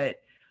that, but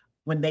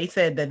when they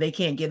said that they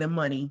can't get him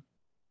money,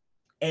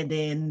 and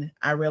then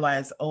I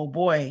realized, oh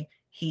boy,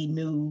 he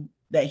knew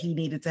that he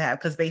needed to have,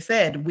 because they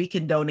said we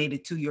can donate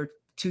it to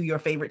your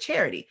favorite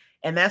charity,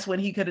 and that's when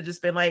he could have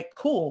just been like,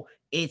 cool,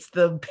 it's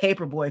the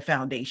Paperboy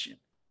Foundation,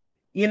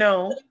 you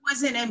know. But it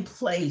wasn't in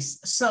place.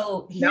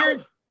 So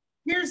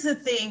here's the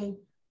thing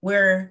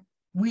where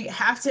we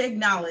have to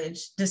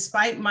acknowledge,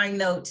 despite my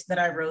note that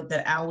I wrote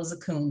that Al was a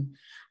coon,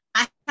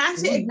 I have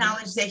to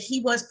acknowledge that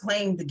he was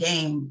playing the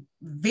game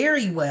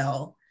very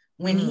well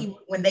when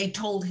when they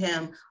told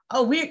him,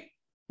 oh,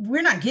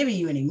 we're not giving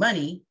you any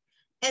money.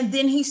 And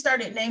then he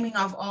started naming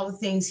off all the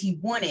things he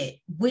wanted,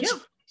 which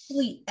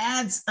actually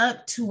adds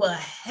up to a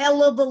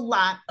hell of a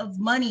lot of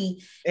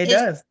money. It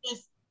does.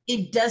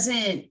 It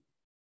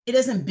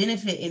doesn't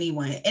benefit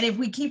anyone. And if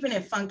we keeping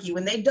it funky,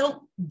 when they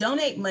don't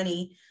donate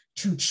money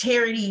to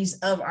charities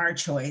of our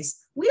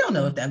choice, we don't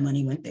know if that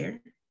money went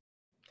there.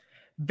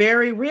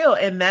 Very real.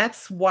 And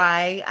that's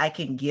why I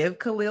can give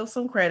Khalil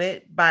some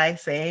credit by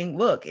saying,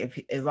 look,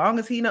 as long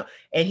as he know,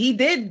 and he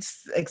did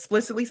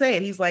explicitly say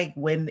it, he's like,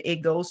 when it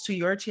goes to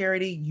your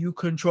charity, you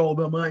control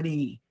the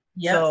money.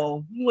 Yep.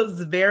 So he was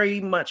very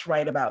much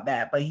right about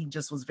that, but he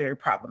just was very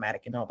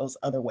problematic in all those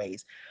other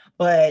ways.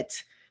 But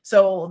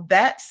so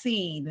that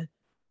scene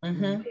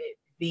at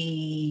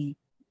the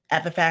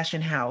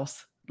fashion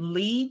house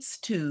leads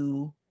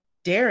to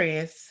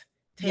Darius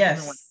taking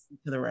him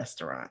to the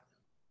restaurant.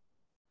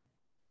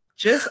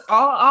 Just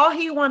all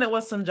he wanted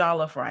was some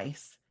jollof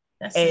rice.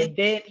 And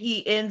then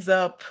he ends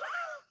up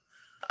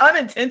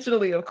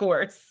unintentionally, of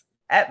course,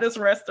 at this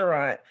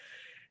restaurant,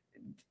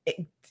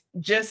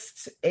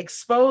 just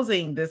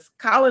exposing this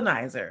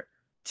colonizer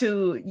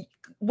to,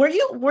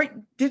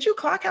 did you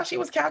clock how she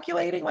was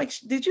calculating? Like,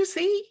 did you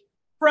see?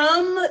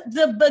 From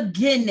the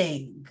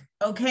beginning,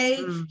 okay?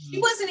 She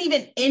wasn't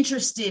even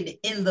interested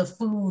in the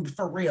food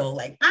for real.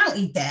 Like, I don't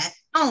eat that.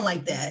 I don't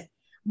like that.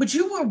 But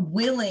you were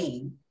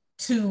willing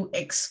to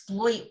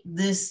exploit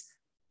this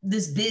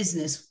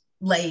business,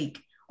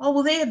 like, oh,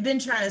 well, they have been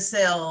trying to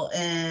sell,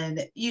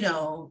 and you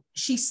know,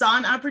 she saw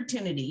an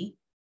opportunity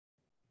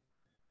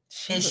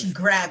and she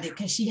grabbed it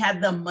because she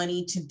had the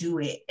money to do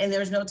it, and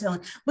there's no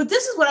telling. But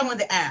this is what I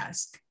wanted to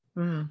ask: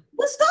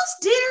 was those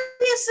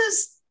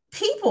Darius's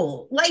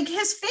people, like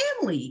his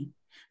family?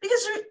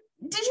 Because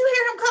did you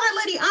hear him call her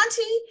Lady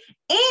Auntie?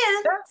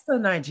 And that's the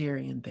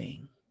Nigerian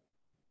thing.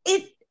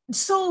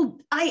 So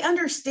I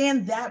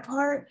understand that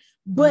part,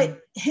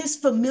 but his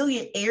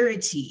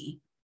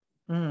familiarity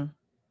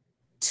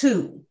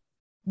too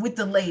with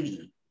the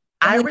lady.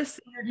 I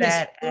received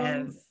that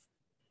as,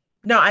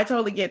 no, I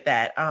totally get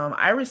that.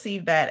 I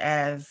received that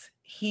as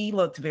he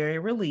looked very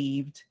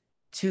relieved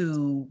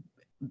to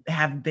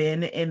have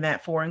been in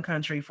that foreign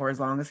country for as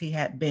long as he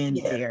had been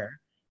there,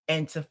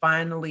 and to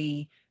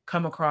finally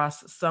come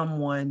across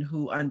someone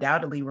who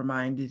undoubtedly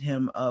reminded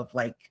him of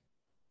like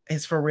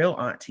his for real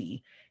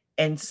auntie.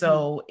 And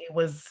so it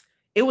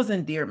was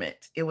endearment.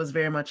 It was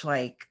very much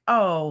like,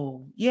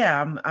 oh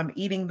yeah, I'm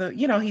eating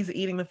he's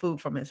eating the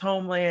food from his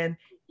homeland,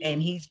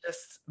 and he's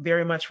just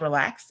very much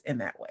relaxed in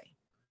that way.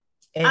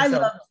 And I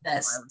love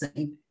that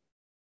scene.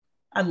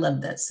 I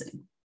love that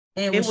scene.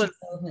 And it was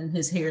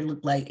his hair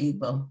looked like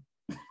Igbo.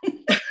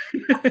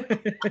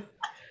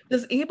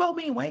 Does Igbo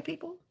mean white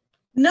people?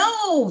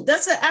 No,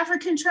 that's an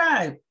African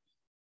tribe.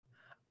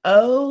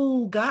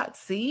 Oh God,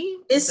 see?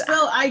 It's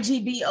spelled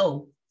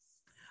IGBO.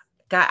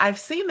 God, I've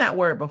seen that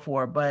word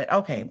before, but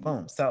okay,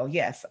 boom. So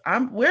yes,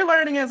 we're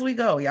learning as we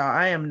go, y'all.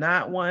 I am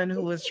not one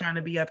who is trying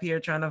to be up here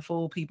trying to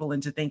fool people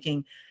into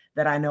thinking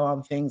that I know all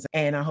the things,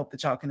 and I hope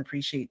that y'all can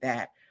appreciate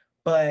that.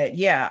 But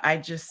yeah,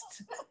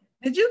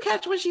 did you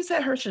catch when she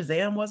said her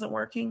Shazam wasn't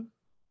working?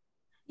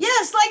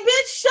 Yes, like,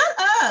 bitch, shut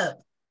up.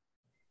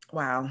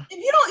 Wow. If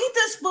you don't eat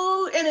this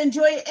food and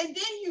enjoy it, and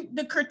then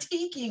the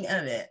critiquing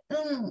of it,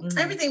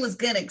 everything was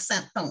good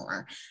except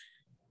for,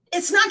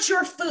 it's not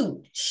your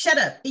food. Shut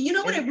up. You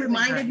know what it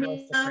reminded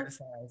me of?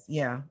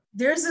 Yeah.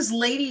 There's this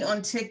lady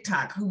on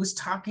TikTok who was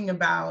talking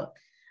about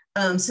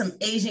some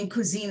Asian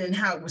cuisine and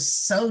how it was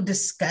so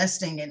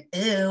disgusting, and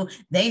ew,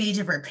 they need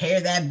to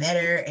prepare that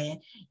better.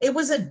 And it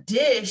was a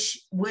dish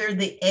where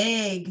the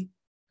egg,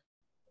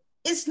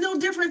 it's no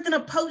different than a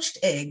poached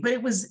egg, but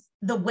it was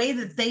the way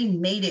that they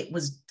made it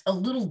was a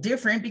little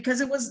different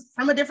because it was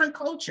from a different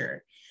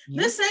culture.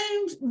 Yeah. The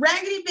same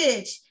raggedy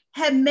bitch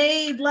had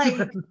made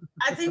like,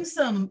 I think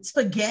some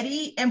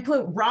spaghetti and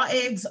put raw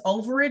eggs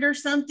over it or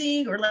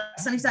something, or like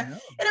sunny side. And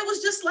it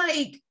was just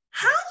like,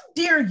 how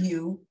dare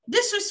you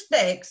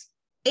disrespect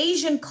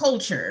Asian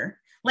culture?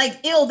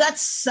 Like, ew,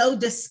 that's so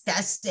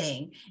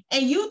disgusting.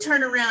 And you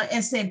turn around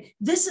and said,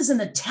 this is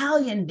an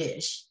Italian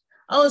dish.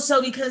 Oh,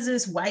 so because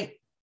it's white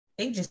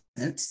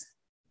ageist.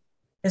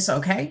 It's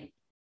okay.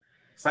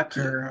 Fuck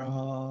you.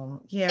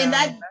 Girl. Yeah.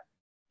 And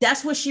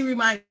that's what she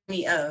reminded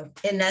me of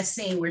in that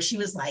scene where she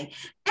was like,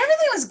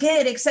 everything was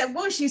good except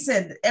what she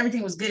said,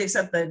 everything was good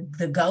except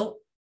the goat.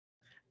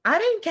 I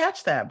didn't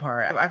catch that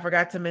part. I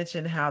forgot to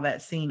mention how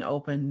that scene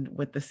opened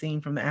with the scene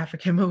from the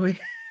African movie.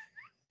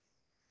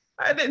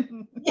 I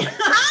didn't.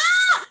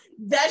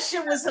 That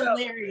shit was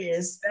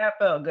hilarious. That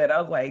felt good.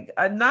 I was like,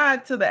 a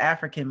nod to the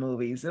African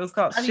movies. It was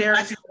called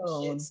Sharon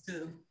Stone.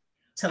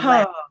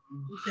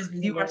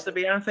 You watch the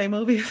Beyonce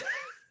movies?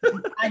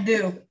 I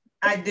do.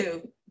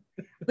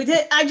 But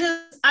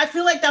I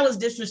feel like that was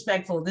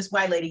disrespectful. This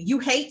white lady, you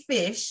hate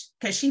fish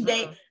because she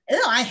date.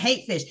 Oh, I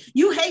hate fish.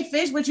 You hate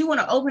fish, but you want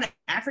to open an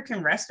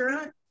African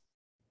restaurant?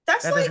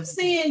 That's like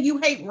saying you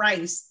hate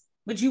rice,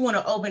 but you want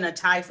to open a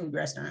Thai food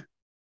restaurant.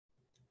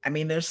 I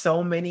mean, there's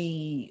so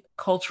many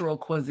cultural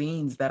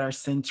cuisines that are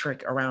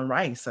centric around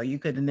rice. So you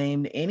could have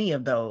named any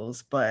of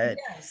those, but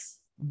yes.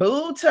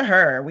 Boo to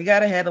her. We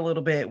got ahead a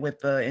little bit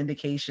with the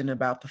indication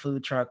about the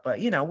food truck, but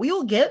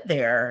we'll get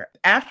there.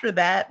 After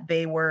that,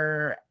 they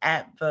were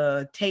at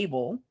the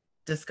table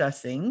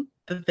discussing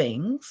the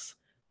things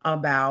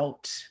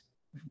about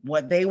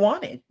what they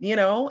wanted,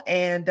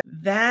 and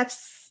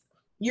that's...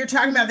 You're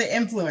talking about the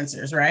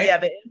influencers, right? Yeah,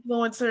 the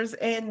influencers.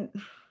 And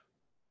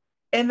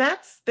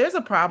there's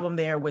a problem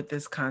there with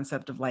this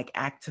concept of like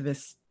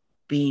activists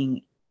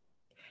being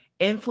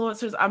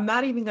influencers. I'm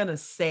not even going to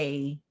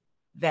say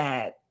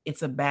that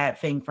it's a bad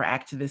thing for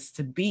activists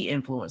to be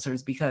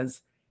influencers,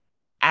 because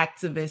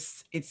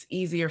activists, it's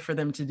easier for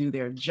them to do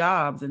their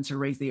jobs and to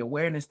raise the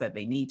awareness that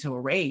they need to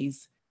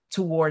raise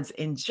towards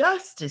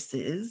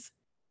injustices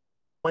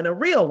in a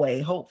real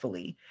way,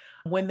 hopefully,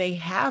 when they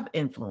have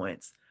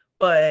influence.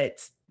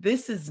 But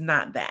this is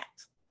not that.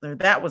 Or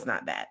that was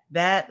not that.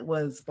 That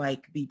was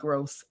like the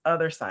gross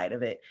other side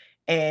of it.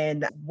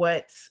 And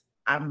what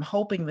I'm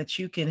hoping that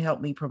you can help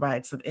me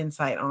provide some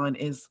insight on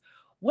is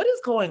what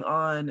is going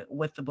on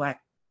with the Black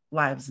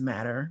Lives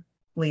Matter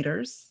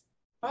leaders.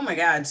 Oh my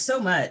God,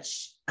 so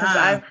much.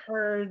 I've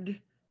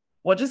heard,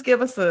 well, just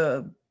give us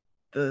the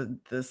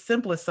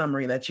simplest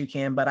summary that you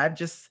can, but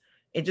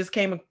it just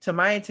came to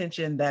my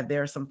attention that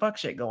there's some fuck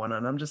shit going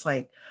on. I'm just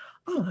like,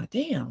 oh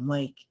damn,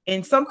 like,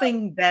 and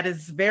something that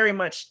is very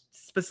much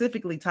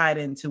specifically tied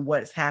into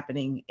what's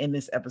happening in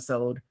this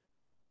episode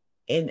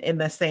in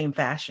the same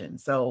fashion.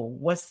 So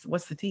what's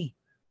the tea?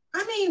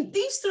 I mean,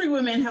 these three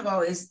women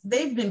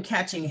they've been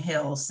catching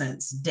hell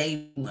since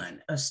day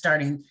one of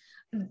starting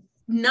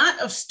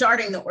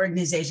the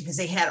organization, because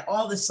they had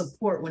all the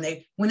support when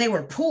they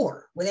were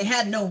poor, when they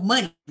had no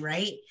money,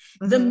 right?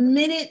 Mm-hmm. The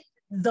minute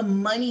the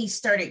money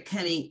started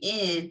coming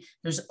in,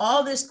 there's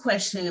all this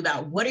questioning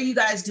about what are you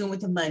guys doing with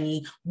the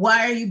money?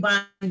 Why are you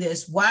buying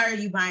this? Why are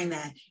you buying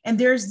that? And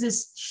there's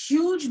this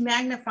huge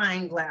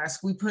magnifying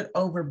glass we put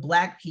over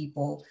Black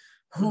people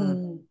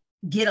who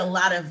get a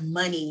lot of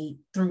money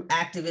through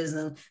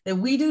activism that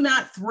we do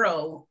not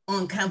throw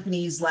on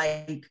companies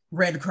like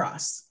Red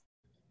Cross.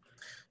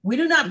 We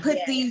do not put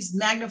these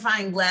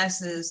magnifying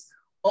glasses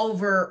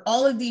over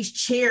all of these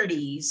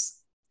charities.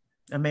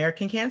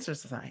 American Cancer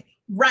Society.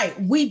 Right.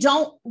 We're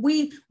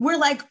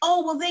like,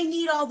 oh, well, they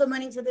need all the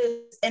money for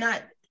this. And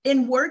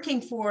I'm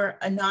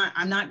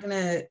not going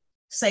to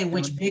say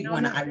which big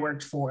one I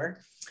worked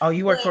for. Oh,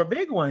 you worked for a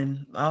big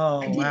one.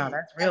 Oh, wow.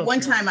 That's real. At one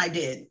time I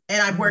did.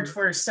 And I worked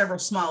for several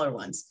smaller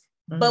ones.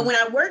 Mm-hmm. But when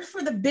I worked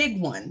for the big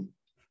one,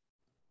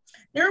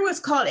 there was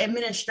called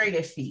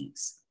administrative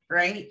fees,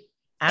 right?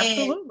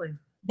 Absolutely. And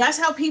that's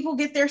how people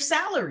get their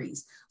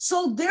salaries.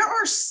 So there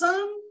are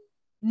some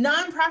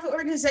nonprofit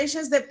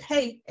organizations that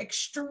pay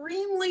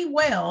extremely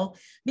well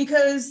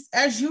because,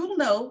 as you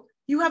know,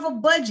 you have a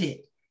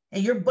budget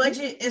and your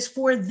budget is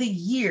for the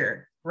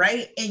year,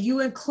 right? And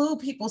you include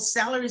people's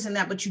salaries in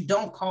that, but you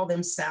don't call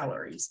them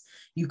salaries.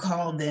 You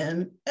call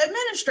them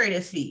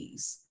administrative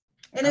fees.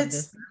 And you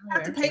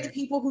have to pay the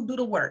people who do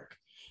the work.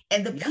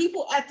 And the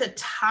people at the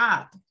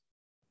top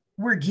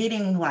were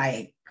getting,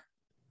 like,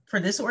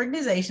 for this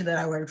organization that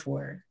I worked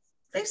for,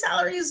 their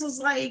salaries was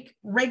like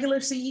regular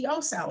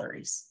CEO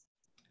salaries.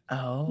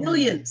 Oh,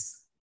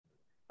 millions.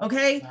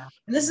 Okay. Wow.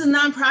 And this is a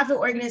nonprofit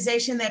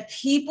organization that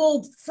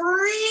people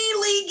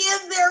freely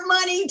give their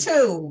money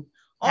to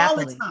all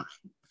the time.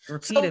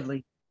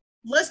 Repeatedly.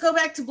 So let's go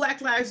back to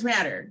Black Lives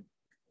Matter.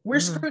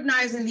 We're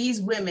scrutinizing these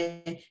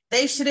women.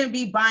 They shouldn't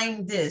be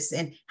buying this.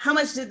 And how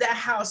much did that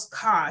house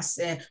cost?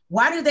 And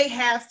why do they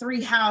have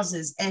 3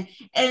 houses?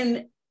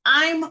 And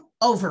I'm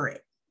over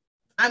it.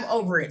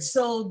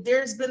 So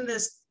there's been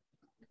this,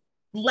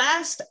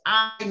 last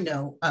I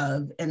know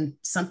of, and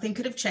something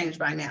could have changed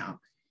by now,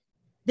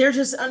 they're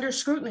just under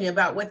scrutiny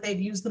about what they've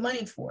used the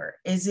money for.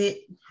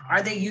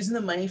 Are they using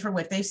the money for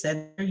what they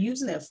said they're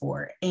using it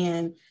for?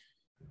 And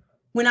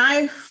when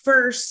I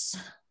first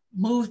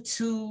moved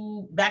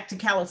back to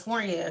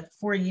California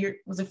 4 years,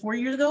 was it 4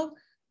 years ago?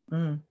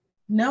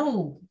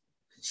 No,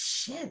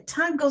 shit,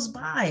 time goes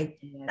by.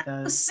 Yeah,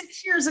 that was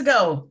 6 years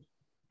ago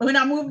when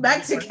I moved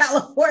back to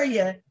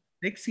California.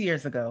 6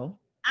 years ago.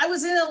 I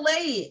was in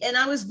LA and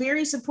I was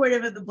very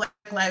supportive of the Black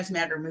Lives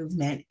Matter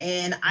movement,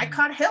 and I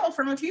caught hell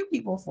from a few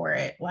people for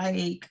it.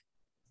 Like,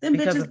 them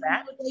Because bitches of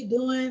that? know what they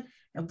doing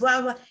and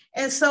blah blah.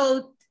 And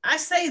so I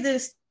say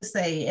this to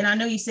say, and I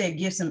know you said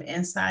give some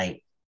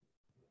insight.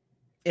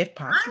 If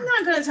possible. I'm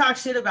not going to talk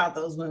shit about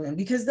those women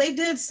because they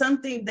did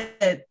something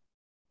that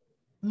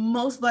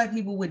most Black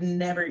people would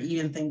never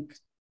even think,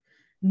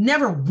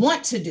 never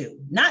want to do,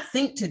 not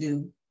think to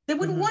do. They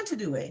wouldn't want to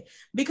do it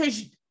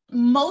because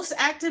most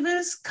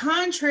activists,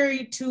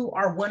 contrary to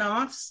our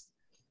one-offs,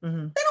 they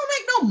don't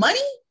make no money.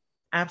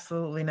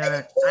 Absolutely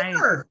not.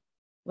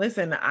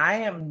 Listen, I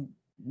am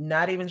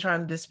not even trying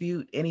to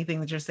dispute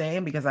anything that you're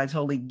saying because I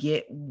totally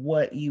get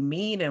what you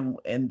mean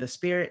and the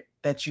spirit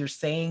that you're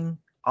saying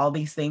all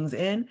these things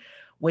in,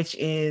 which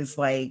is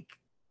like,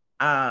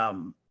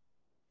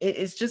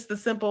 it's just the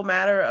simple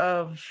matter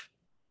of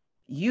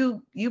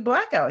you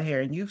Black out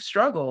here and you've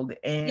struggled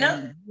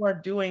and you are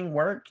doing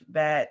work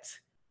that,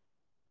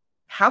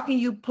 how can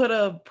you put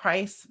a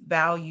price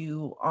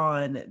value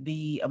on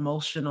the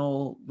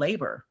emotional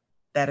labor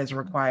that is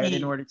required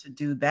in order to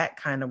do that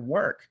kind of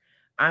work?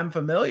 I'm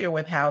familiar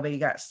with how they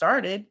got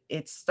started.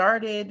 It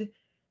started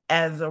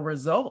as a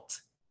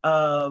result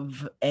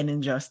of an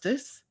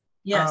injustice.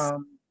 Yes.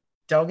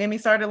 Don't get me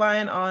started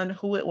lying on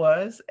who it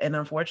was. And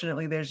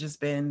unfortunately, there's just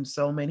been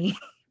so many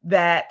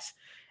that,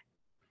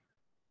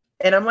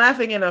 and I'm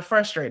laughing in a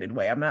frustrated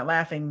way. I'm not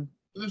laughing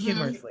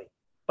humorously,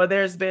 but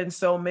there's been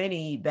so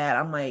many that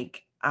I'm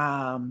like,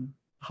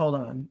 hold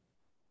on.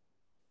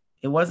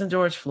 It wasn't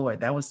George Floyd.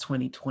 That was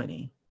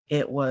 2020.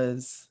 It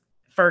was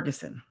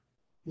Ferguson.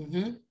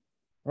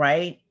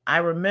 Right? I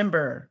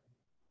remember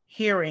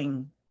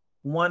hearing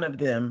one of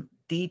them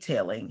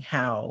detailing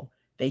how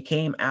they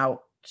came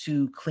out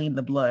to clean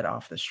the blood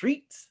off the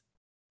streets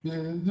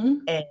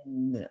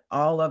and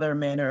all other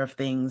manner of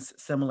things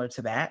similar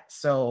to that.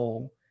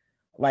 So,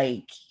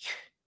 like,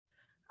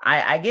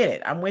 I get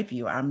it. I'm with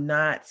you. I'm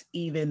not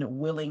even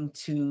willing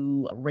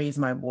to raise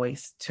my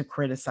voice to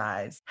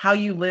criticize how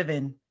you live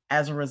in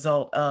as a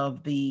result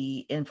of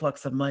the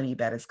influx of money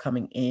that is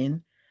coming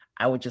in.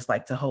 I would just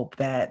like to hope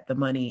that the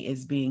money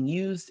is being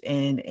used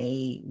in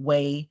a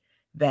way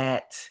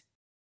that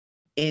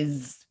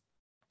is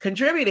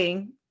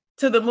contributing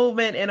to the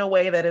movement in a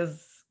way that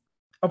is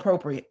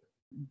appropriate.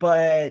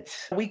 But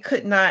we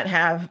could not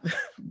have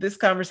this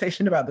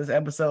conversation about this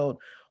episode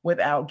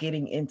without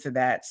getting into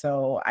that.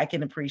 So I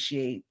can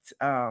appreciate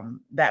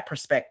that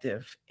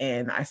perspective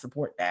and I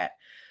support that.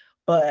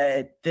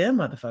 But them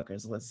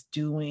motherfuckers was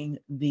doing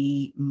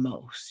the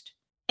most.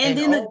 And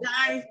then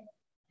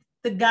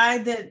the guy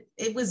that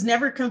it was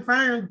never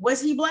confirmed,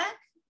 was he Black?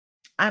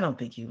 I don't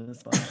think he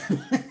was Black.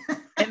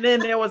 And then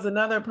there was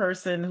another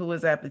person who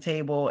was at the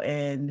table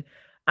and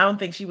I don't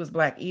think she was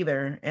Black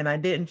either. And I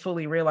didn't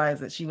fully realize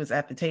that she was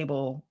at the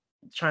table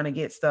trying to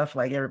get stuff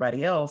like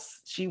everybody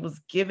else. She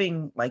was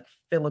giving like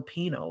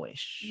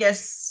Filipino-ish.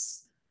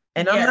 Yes.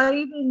 And I'm not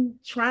even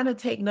trying to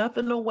take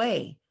nothing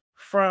away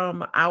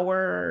from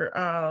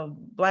our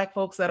Black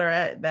folks that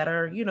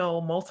are, you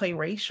know,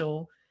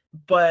 multiracial,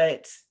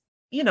 but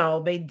you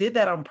know, they did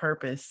that on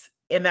purpose.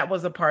 And that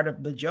was a part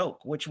of the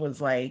joke, which was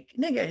like,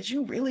 nigga, is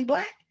you really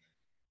Black?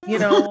 You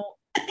know,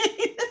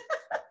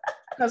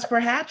 because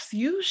perhaps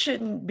you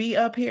shouldn't be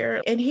up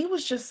here. And he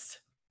was just,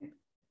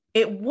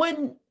 it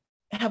wouldn't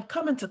have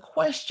come into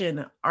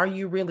question, are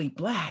you really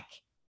Black?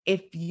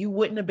 If you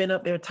wouldn't have been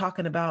up there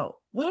talking about,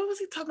 what was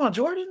he talking about,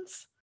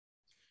 Jordans?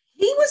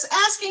 He was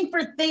asking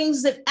for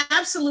things that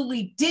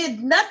absolutely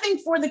did nothing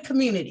for the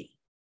community.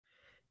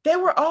 They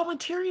were all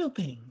material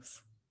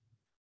things.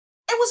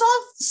 It was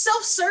all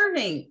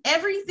self-serving.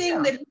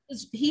 Everything that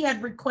he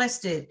had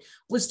requested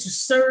was to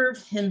serve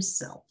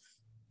himself.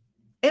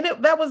 And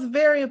that was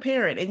very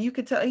apparent. And you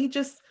could tell he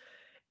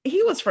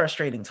was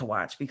frustrating to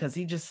watch because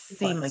he just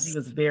seemed like he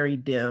was very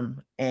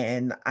dim.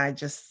 And I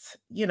just,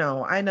 you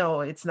know, I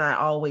know it's not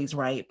always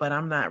right, but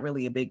I'm not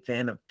really a big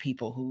fan of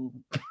people who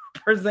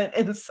present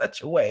in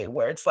such a way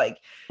where it's like,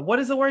 what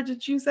is the word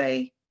that you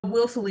say?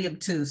 Willfully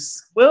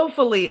obtuse.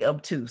 Willfully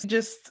obtuse.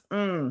 Just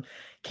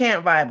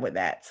can't vibe with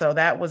that. So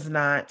that was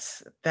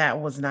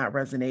not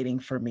resonating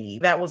for me.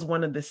 That was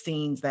one of the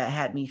scenes that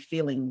had me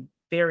feeling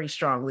very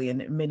strongly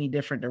in many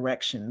different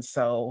directions.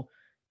 So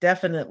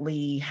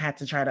definitely had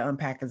to try to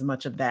unpack as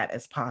much of that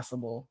as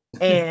possible.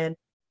 And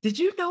did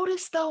you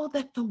notice though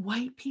that the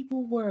white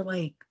people were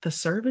like the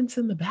servants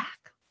in the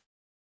back?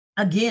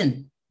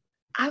 Again,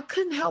 I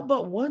couldn't help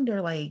but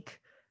wonder, like,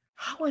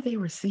 how are they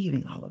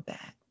receiving all of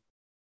that?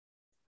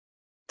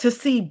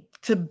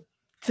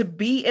 To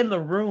be in the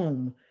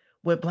room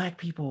with Black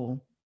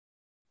people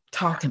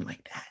talking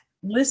like that.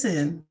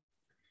 Listen,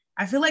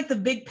 I feel like the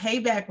big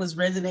payback was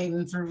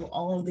resonating through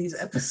all of these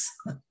episodes.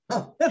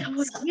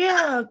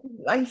 Yeah,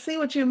 I see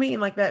what you mean.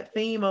 Like that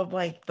theme of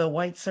like the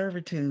white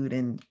servitude.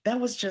 And that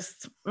was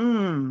just,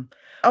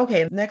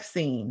 Okay, next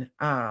scene.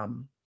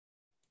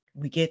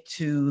 We get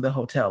to the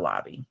hotel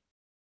lobby.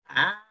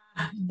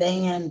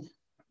 Van.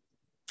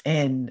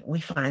 And we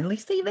finally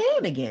see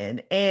Van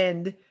again.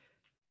 And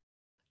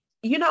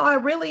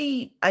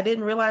I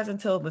didn't realize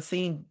until the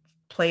scene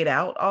played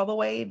out all the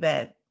way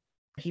that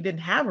he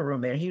didn't have a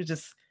room there. He was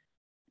just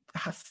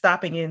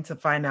stopping in to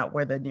find out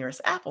where the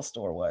nearest Apple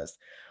store was.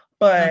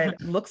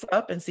 But looks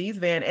up and sees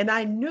Van. And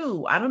I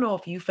knew, I don't know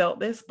if you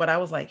felt this, but I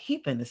was like,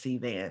 he finna see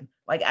Van.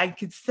 Like I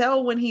could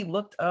tell when he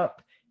looked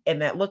up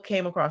and that look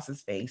came across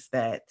his face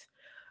that,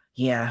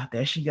 yeah,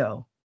 there she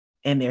go.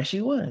 And there she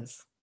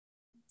was.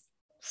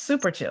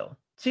 Super chill.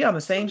 She on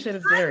the same shit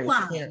as Darius,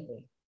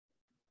 apparently.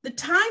 The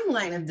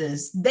timeline of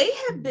this, they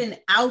have been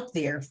out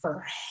there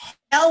for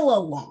hella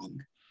long.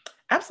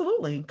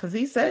 Absolutely. Because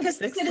he said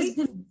 6 weeks.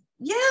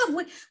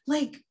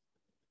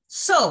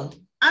 So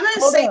I'm going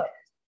to say,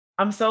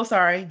 I'm so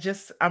sorry.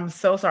 I'm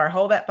so sorry.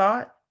 Hold that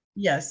thought.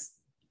 Yes.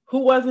 Who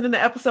wasn't in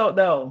the episode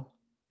though?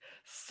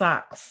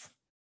 Socks.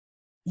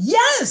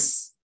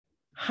 Yes.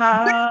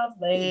 Hallelujah.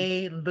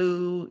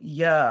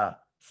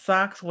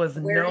 Socks was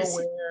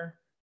nowhere.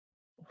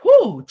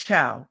 Whoo,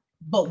 child.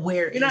 But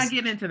where You're not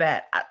getting into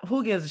that.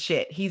 Who gives a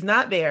shit? He's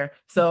not there.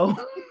 So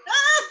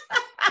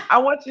I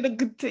want you to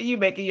continue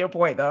making your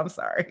point though. I'm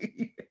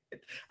sorry.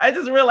 I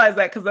just realized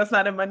that because that's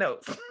not in my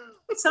notes.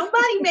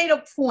 Somebody made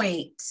a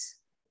point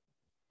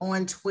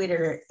on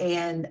Twitter,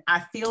 and I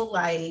feel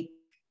like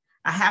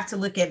I have to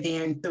look at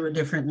Van through a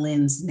different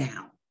lens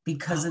now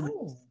because of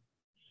this.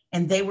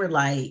 And they were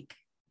like,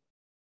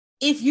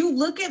 if you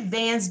look at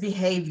Van's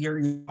behavior,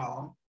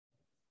 y'all,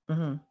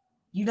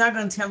 you're not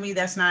going to tell me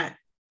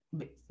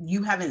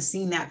you haven't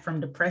seen that from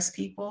depressed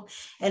people.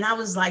 And I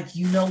was like,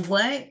 you know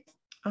what?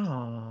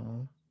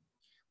 Oh,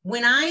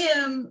 when I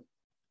am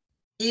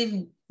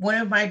in one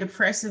of my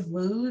depressive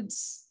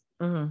moods,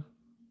 I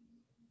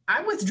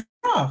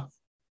withdraw.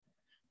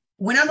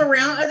 When I'm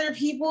around other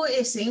people,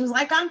 it seems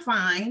like I'm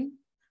fine,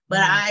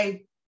 but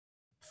I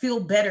feel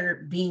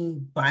better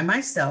being by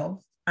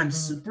myself. I'm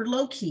super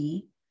low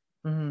key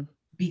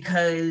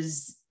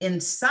because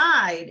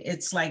inside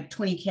it's like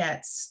 20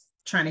 cats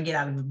trying to get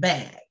out of a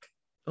bag.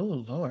 Oh,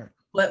 Lord.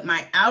 But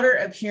my outer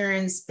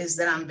appearance is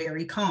that I'm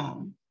very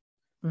calm,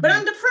 but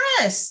I'm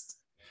depressed.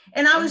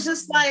 And I was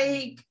just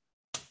like,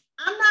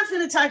 I'm not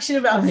going to talk shit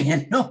about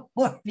Van no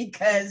more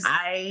because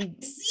I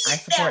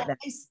support that.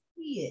 I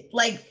see it.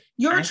 Like,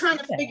 you're trying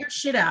to figure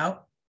shit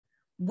out.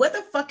 What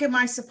the fuck am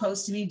I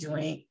supposed to be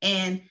doing?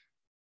 And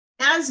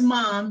as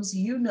moms,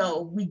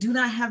 we do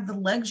not have the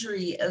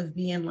luxury of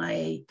being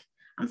like,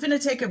 I'm going to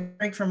take a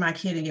break from my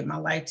kid and get my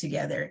life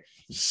together.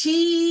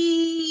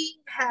 She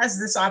has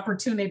this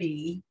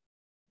opportunity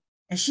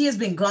and she has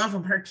been gone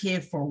from her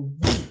kid for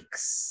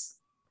weeks.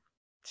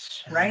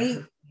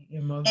 Right?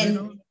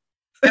 And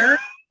Earn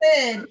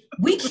said,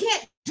 we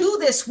can't do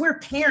this. We're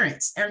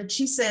parents. And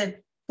she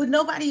said, but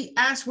nobody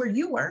asked where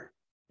you were.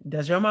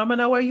 Does your mama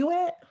know where you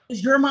at?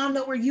 Does your mom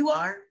know where you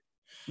are?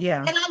 Yeah.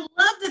 And I love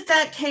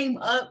that came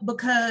up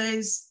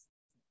because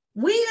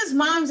we as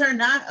moms are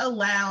not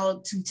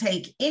allowed to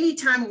take any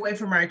time away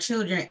from our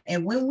children.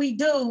 And when we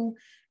do,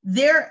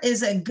 there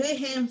is a good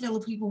handful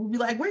of people who be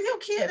like, where your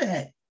kid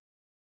at?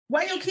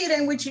 Why your kid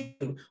ain't with you?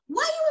 Why you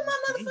in my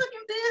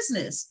motherfucking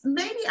business?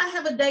 Maybe I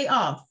have a day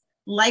off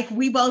like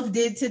we both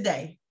did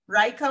today.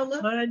 Right,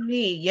 Cola?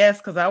 Honey, yes,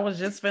 because I was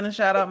just finna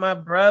shout out my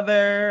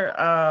brother.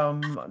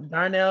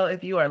 Darnell,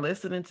 if you are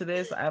listening to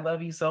this, I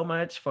love you so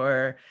much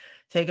for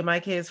taking my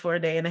kids for a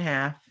day and a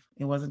half.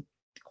 It wasn't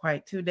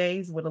quite 2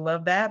 days, would have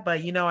loved that, but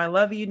I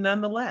love you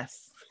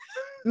nonetheless.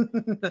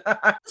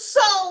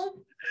 So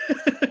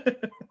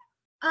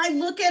I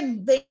look at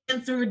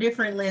Van through a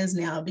different lens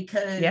now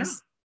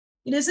because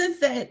it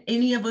isn't that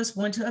any of us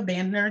want to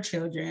abandon our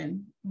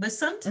children, but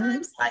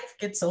sometimes life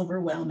gets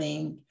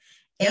overwhelming.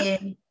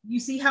 And you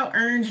see how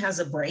Earn has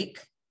a break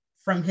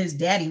from his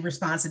daddy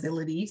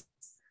responsibilities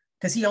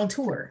because he on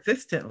tour.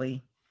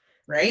 Consistently.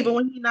 Right? Even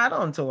when he's not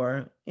on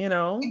tour,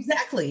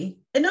 Exactly.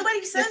 And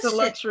nobody says it's the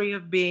luxury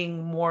of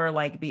being more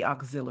like the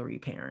auxiliary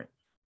parent.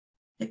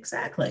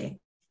 Exactly.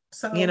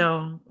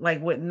 So,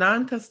 like with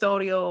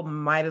non-custodial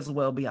might as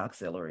well be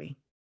auxiliary.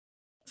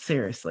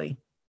 Seriously.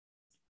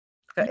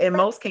 In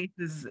most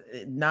cases,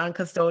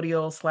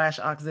 non-custodial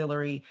 /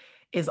 auxiliary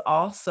is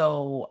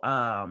also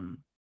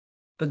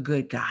the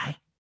good guy.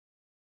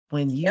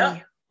 When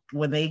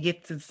they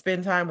get to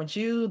spend time with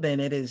you, then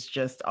it is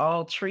just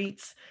all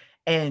treats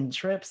and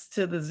trips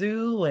to the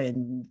zoo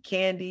and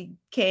candy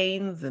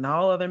canes and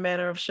all other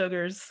manner of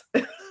sugars.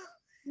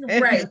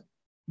 Right.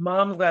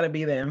 Mom's got to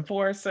be the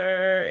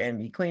enforcer and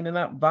be cleaning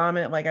up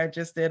vomit like I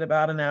just did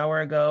about an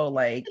hour ago.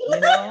 Like,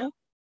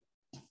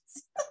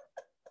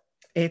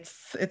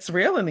 it's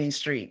real in these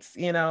streets,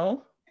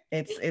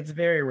 it's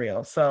very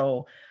real.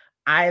 So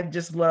I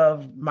just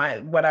love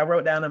what I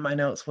wrote down in my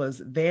notes was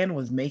Van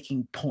was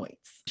making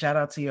points. Shout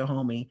out to your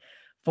homie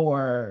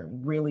for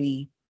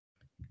really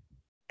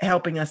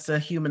helping us to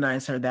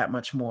humanize her that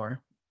much more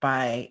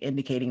by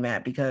indicating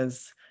that,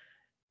 because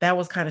that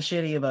was kind of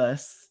shitty of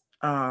us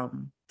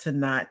to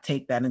not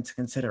take that into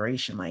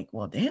consideration. Like,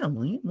 well, damn,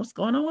 what's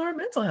going on with her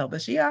mental health?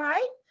 Is she all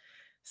right?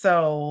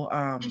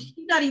 So she's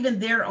not even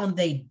there on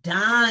the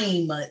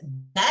dime.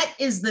 That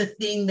is the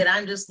thing that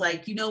I'm just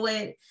like, you know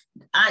what?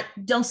 I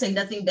don't say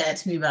nothing bad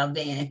to me about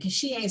Van because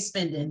she ain't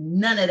spending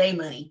none of their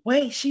money.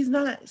 wait, she's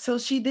not. So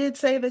she did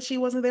say that she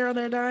wasn't there on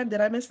their dime.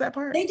 Did I miss that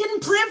part? They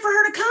didn't plan for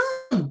her to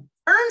come.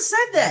 Ern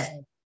said that.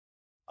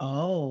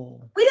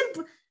 Oh,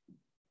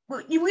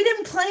 We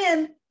didn't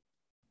plan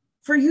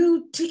for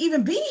you to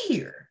even be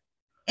here.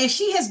 And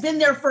she has been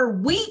there for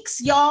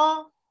weeks,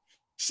 y'all.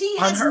 She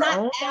has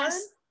not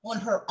asked on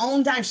her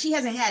own dime. She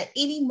hasn't had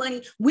any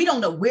money. We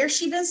don't know where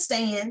she been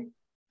staying.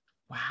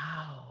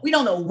 wow. We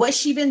don't know what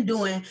she been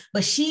doing,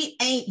 but she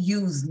ain't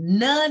used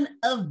none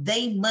of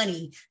their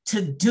money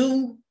to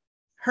do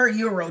her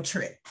Euro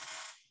trip.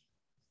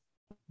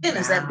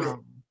 Finish that bit.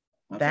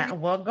 Okay.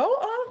 Well, go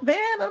on,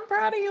 Van. I'm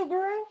proud of you,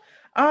 girl.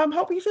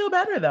 Hope you feel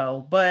better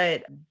though.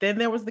 But then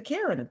there was the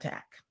Karen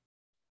attack.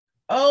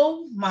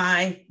 Oh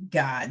my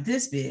God,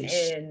 this bitch.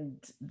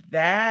 And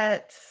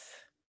that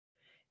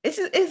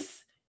it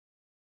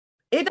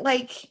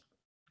like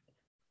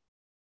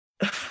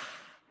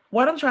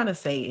what I'm trying to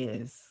say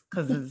is,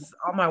 because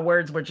all my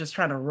words were just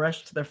trying to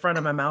rush to the front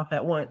of my mouth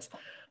at once.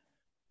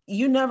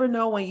 You never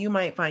know when you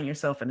might find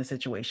yourself in a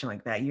situation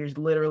like that. You're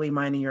literally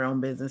minding your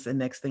own business, and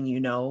next thing you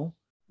know,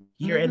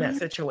 you're in that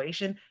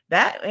situation.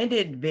 That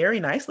ended very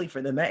nicely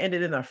for them. That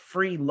ended in a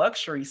free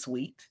luxury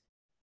suite.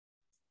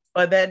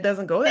 But that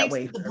doesn't go that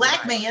way. The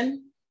black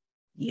man.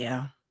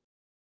 Yeah.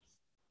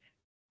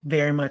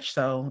 Very much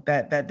so.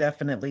 That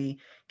definitely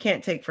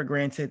can't take for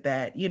granted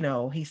that,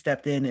 he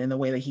stepped in the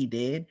way that he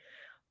did.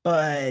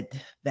 But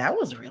that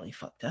was really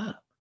fucked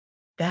up.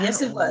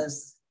 Yes, it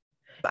was.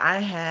 I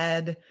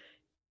had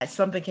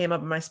something came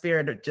up in my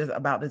spirit just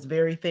about this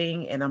very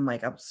thing. And I'm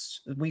like,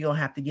 we gonna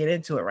have to get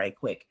into it right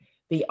quick.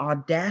 The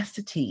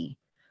audacity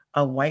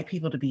of white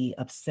people to be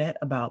upset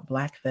about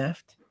Black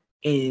theft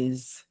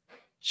is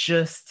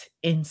just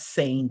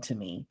insane to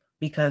me,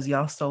 because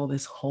y'all stole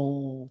this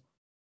whole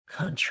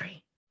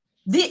country.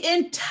 The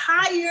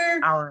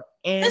entire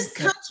this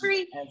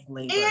country,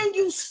 and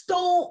you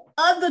stole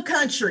other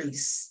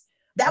countries.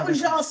 That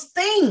was y'all's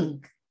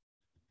thing.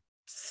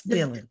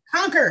 Stealing.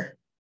 Conquer.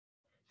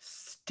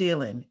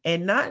 Stealing.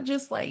 And not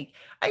just like,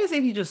 I guess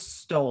if you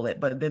just stole it,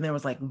 but then there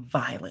was like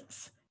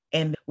violence.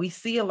 And we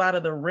see a lot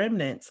of the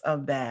remnants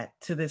of that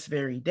to this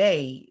very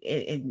day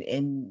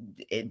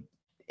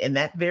in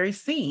that very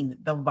scene,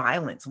 the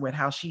violence with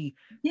how she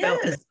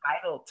felt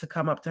entitled to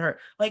come up to her.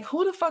 Like,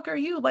 who the fuck are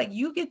you? Like,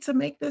 you get to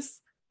make this,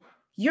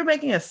 you're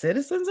making a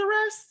citizen's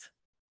arrest?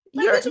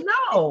 You're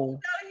no.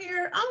 Out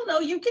here. I don't know.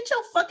 You get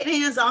your fucking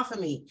hands off of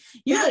me.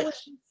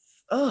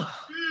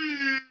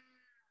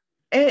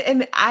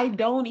 And I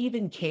don't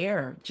even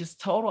care. Just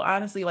total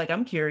honestly, like,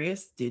 I'm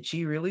curious, did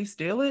she really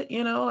steal it?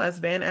 As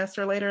Van asked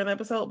her later in the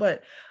episode,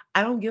 but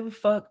I don't give a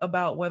fuck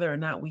about whether or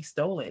not we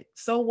stole it.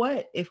 So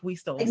what if we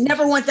stole it? I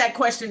never want that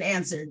question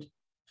answered.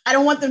 I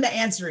don't want them to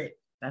answer it.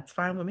 That's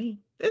fine with me.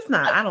 It's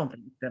not, I don't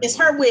think it's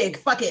her wig.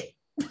 Fuck it.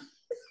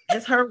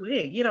 It's her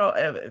wig.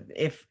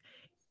 If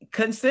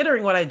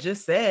considering what I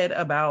just said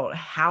about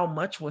how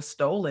much was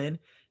stolen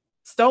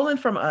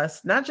from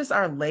us, not just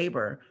our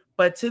labor,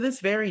 but to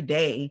this very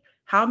day,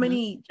 how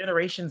many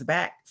generations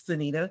back,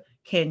 Sunita,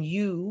 can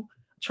you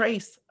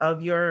trace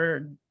of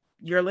your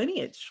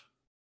lineage?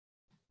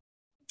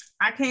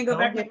 I can't go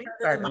back to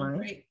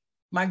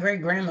my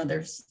great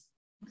grandmothers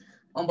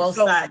on both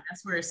sides.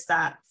 That's where it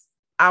stops.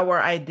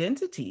 Our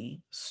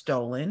identity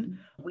stolen.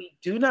 We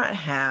do not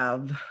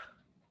have.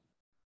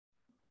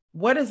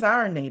 What is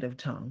our native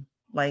tongue?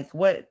 Like,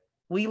 what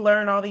we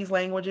learn all these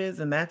languages,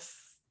 and that's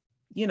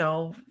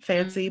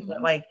fancy,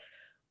 but like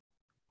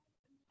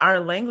our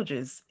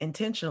languages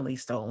intentionally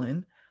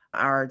stolen,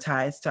 our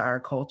ties to our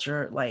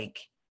culture. Like,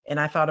 and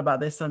I thought about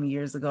this some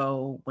years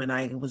ago when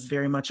I was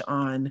very much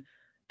on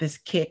this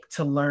kick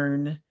to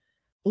learn,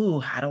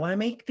 how do I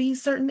make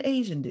these certain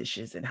Asian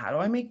dishes? And how do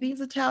I make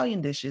these Italian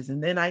dishes?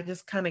 And then I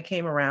just kind of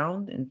came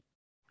around and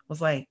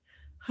was like,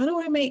 how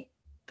do I make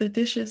the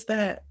dishes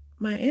that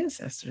my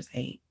ancestors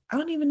ate? I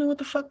don't even know what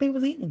the fuck they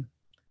was eating.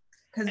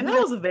 And that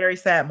was a very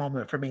sad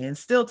moment for me. And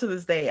still to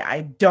this day,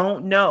 I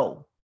don't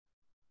know.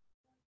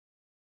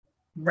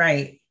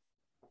 Right.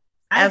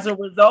 As a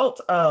result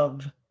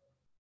of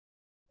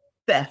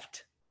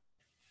theft.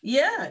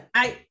 Yeah.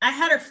 I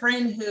had a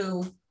friend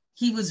who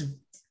he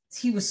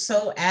was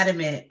so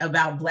adamant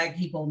about Black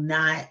people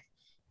not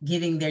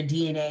giving their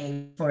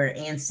DNA for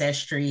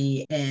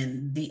Ancestry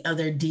and the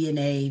other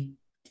DNA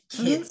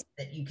kits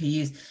that you could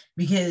use,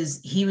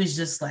 because he was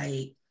just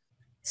like,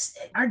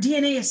 our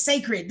DNA is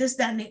sacred, this,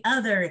 that, and the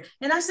other.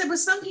 And I said, but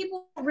some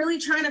people are really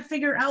trying to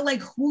figure out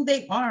like who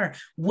they are.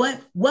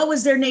 What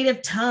was their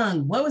native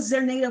tongue? What was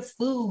their native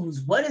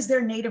foods? What is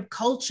their native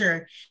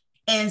culture?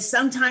 And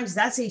sometimes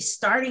that's a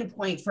starting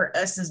point for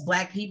us as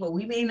Black people.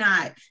 We may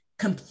not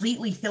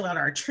completely fill out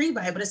our tree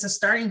by it, but it's a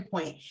starting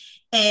point.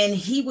 And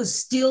he was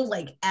still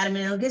like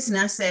adamant on this. And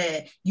I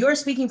said, you're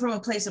speaking from a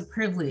place of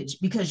privilege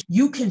because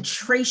you can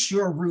trace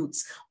your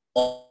roots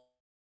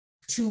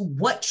to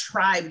what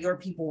tribe your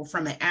people were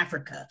from in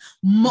Africa.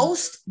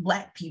 Most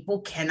Black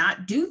people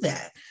cannot do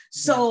that.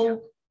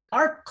 So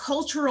our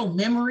cultural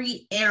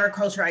memory and our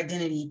cultural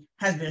identity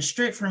has been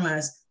stripped from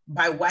us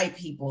by white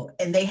people,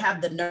 and they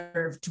have the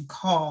nerve to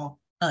call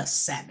us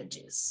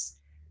savages,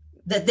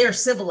 that they're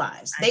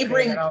civilized. They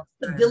bring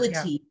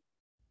stability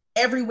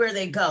everywhere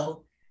they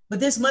go. But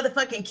this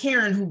motherfucking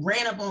Karen who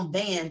ran up on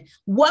Van,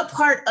 what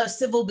part of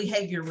civil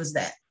behavior was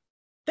that?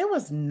 There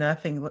was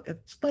nothing.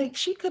 It's like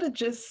she could have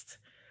just,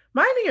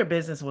 minding your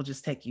business will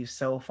just take you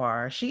so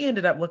far. She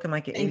ended up looking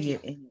like an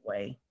idiot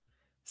anyway.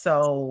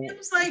 So it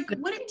was like,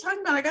 what are you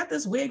talking about? I got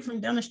this wig from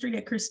down the street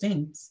at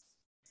Christine's.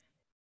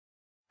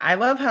 I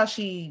love how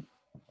she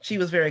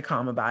was very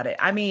calm about it.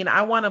 I mean,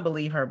 I want to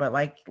believe her, but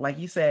like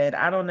you said,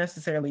 I don't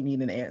necessarily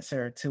need an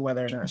answer to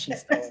whether or not she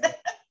stole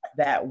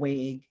that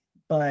wig.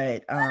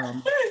 But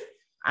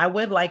I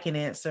would like an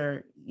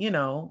answer,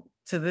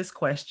 to this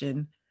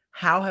question.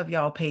 How have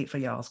y'all paid for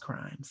y'all's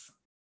crimes?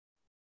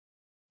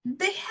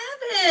 They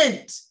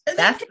haven't.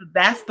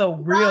 That's the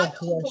real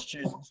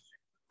question.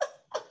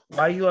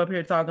 Why you up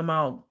here talking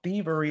about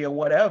thievery or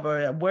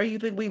whatever? Where do you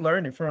think we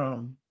learned it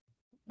from?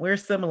 We're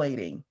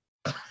assimilating.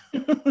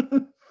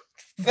 Leave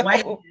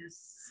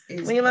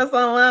us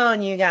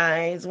alone, you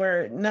guys.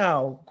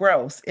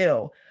 Gross,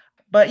 ill.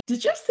 But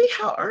did you see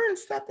how Earn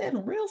stepped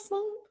in real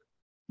smooth?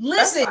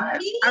 Listen, I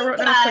wrote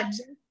down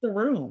the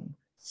room.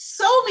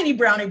 So many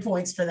brownie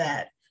points for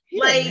that.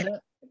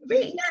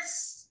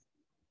 Yes,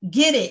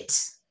 get it.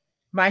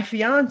 My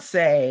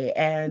fiance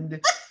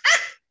and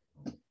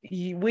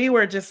we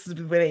were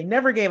they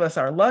never gave us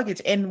our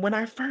luggage. And when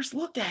I first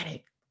looked at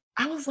it,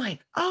 I was like,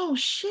 oh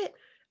shit,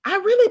 I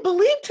really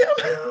believed him.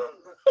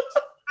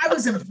 I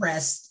was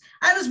impressed.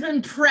 I was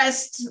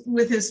impressed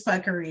with his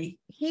fuckery.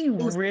 He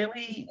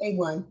really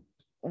A1.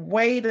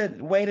 Way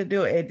to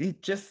do it.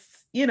 It just,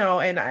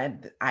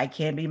 and I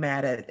can't be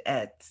mad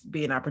at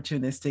being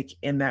opportunistic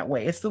in that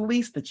way. It's the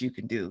least that you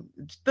can do.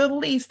 The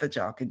least that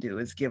y'all can do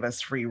is give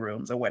us free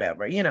rooms or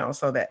whatever,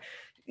 so that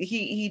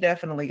he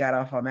definitely got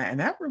off on that.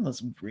 And that room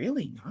was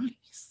really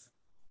nice.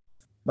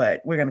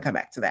 But we're going to come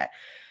back to that.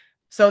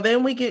 So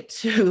then we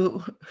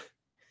come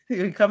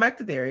back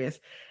to Darius,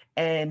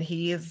 and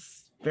he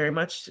is very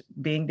much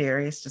being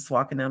Darius, just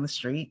walking down the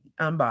street,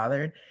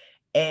 unbothered.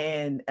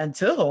 And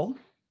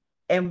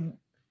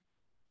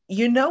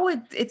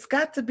it's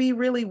got to be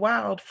really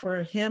wild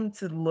for him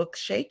to look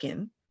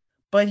shaken,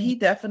 but he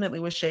definitely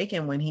was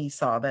shaken when he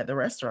saw that the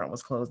restaurant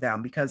was closed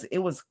down, because it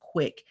was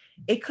quick.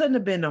 It couldn't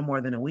have been no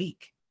more than a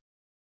week,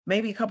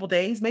 maybe a couple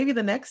days, maybe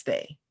the next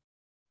day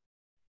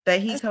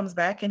that he comes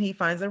back and he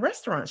finds the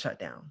restaurant shut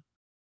down.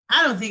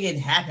 I don't think it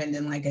happened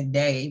in like a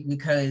day,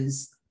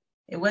 because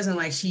it wasn't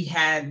like she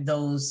had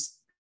all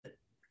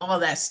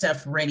that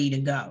stuff ready to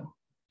go.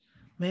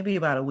 Maybe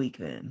about a week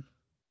then.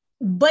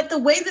 But the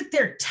way that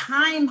they're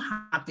time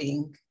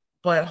hopping.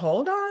 But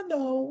hold on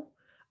though.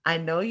 I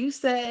know you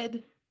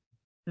said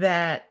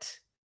that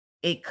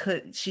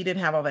she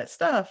didn't have all that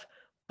stuff,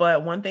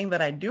 but one thing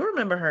that I do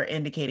remember her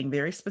indicating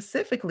very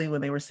specifically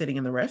when they were sitting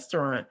in the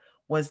restaurant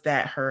was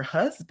that her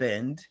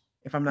husband,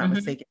 if I'm not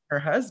mistaken, her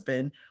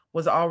husband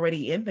was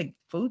already in the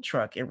food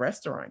truck and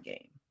restaurant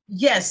game.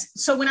 Yes.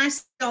 So when I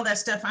say all that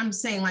stuff, I'm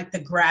saying like the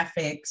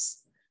graphics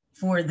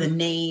for the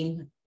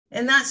name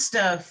and that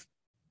stuff.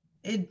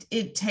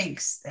 It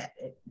takes that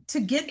to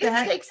get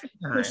that. It takes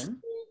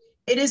time.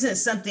 It isn't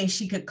something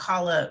she could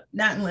call up,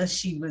 not unless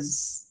she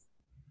was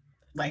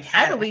like.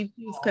 I believe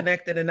she was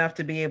connected enough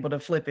to be able to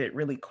flip it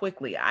really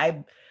quickly.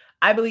 I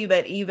believe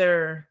that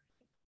either.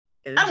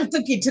 I don't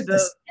think it took the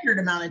standard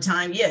amount of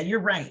time. Yeah, you're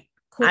right.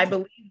 Quickly. I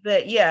believe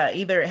that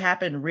either it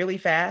happened really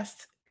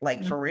fast,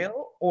 like for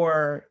real,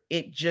 or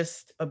it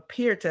just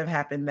appeared to have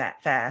happened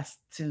that fast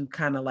to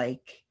kind of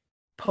like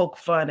poke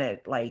fun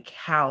at like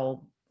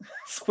how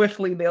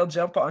swiftly they'll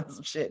jump on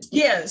some shit.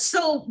 Yeah.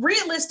 So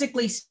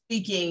realistically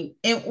speaking,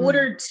 in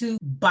order to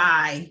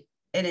buy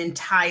an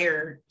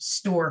entire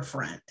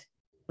storefront,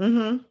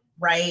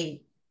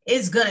 right,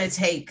 it's gonna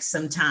take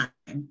some time.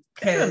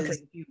 Because a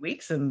few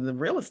weeks in the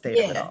real estate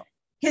of it all.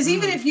 Because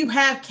even if you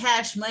have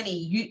cash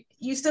money,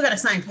 you still got to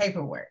sign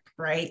paperwork,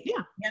 right? Yeah.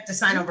 You have to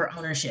sign over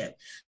ownership.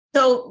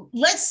 So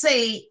let's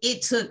say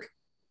it took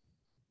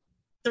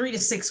 3 to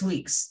 6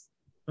 weeks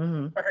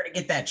for her to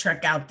get that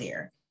truck out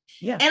there.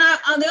 Yeah.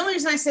 And the only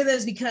reason I say that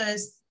is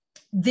because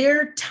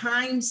their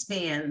time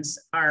spans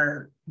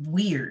are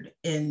weird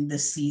in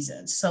this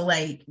season. So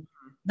like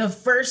the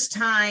first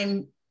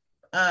time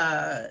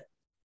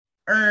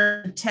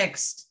Earn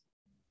text,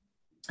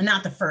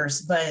 not the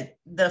first, but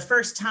the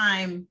first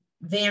time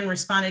Van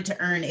responded to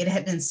Earn, it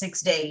had been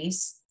 6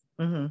 days.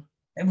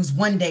 It was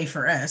 1 day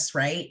for us,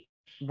 right?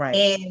 Right.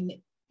 And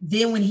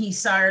then when he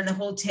saw her in the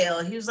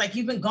hotel, he was like,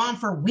 "You've been gone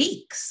for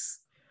weeks."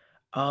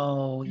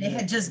 Oh, and it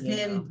had just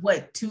been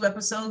 2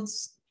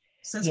 episodes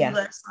since we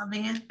last saw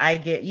Van.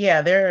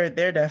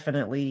 They're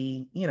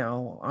definitely,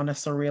 on a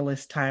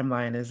surrealist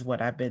timeline is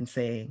what I've been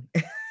saying.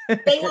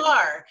 They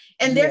are.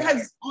 And there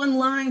has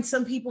online,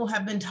 some people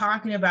have been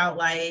talking about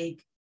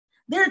like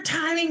their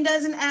timing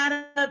doesn't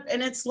add up.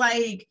 And it's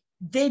like,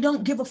 they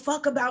don't give a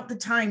fuck about the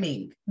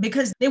timing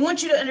because they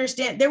want you to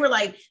understand. They were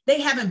like, they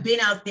haven't been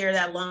out there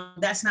that long.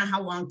 That's not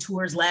how long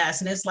tours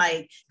last. And it's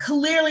like,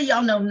 clearly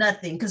y'all know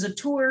nothing because a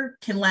tour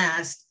can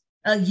last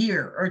a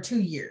year or 2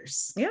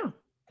 years. Yeah.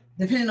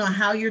 Depending on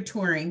how you're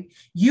touring.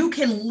 You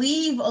can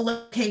leave a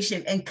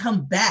location and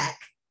come back.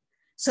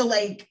 So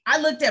like I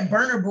looked at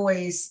Burner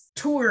Boy's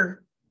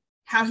tour,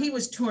 how he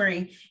was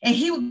touring, and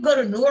he would go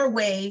to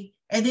Norway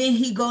and then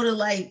he'd go to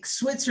like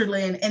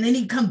Switzerland and then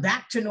he'd come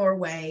back to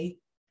Norway.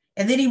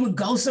 And then he would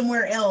go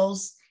somewhere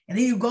else, and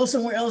then he would go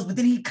somewhere else, but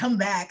then he'd come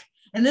back.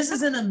 And this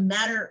is in a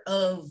matter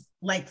of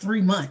like 3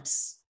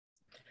 months.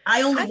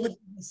 I only looked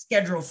at the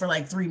schedule for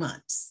like 3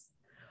 months.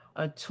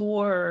 A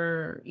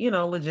tour,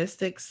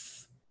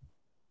 logistics,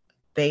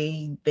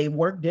 they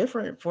work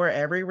different for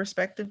every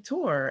respective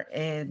tour.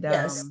 And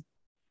yes.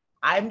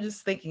 I'm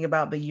just thinking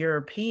about the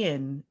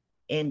European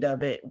end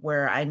of it,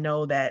 where I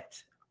know that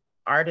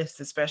artists,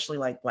 especially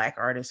like Black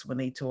artists, when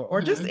they tour,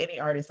 or just any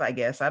artist, I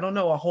guess. I don't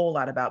know a whole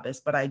lot about this,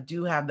 but I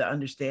do have the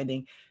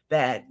understanding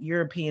that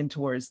European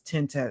tours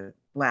tend to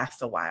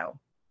last a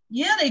while.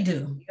 Yeah, they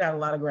do. You got a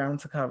lot of ground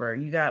to cover.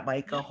 You got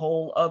like a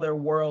whole other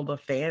world of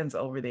fans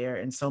over there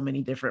in so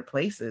many different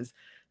places.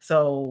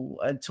 So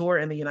a tour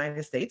in the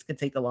United States could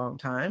take a long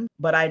time,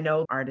 but I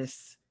know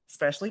artists,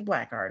 especially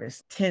Black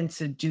artists, tend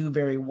to do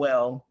very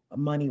well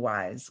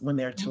money-wise when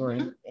they're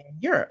touring in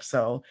Europe.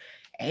 So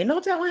ain't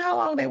no telling how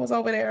long they was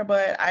over there,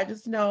 but I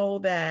just know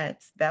that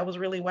was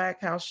really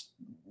whack how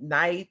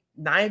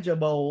Nyjah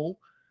Bowl.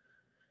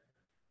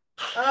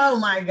 Oh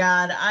my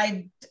God.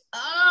 I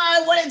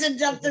wanted to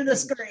jump through the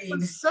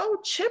screen. So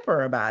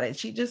chipper about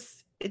it.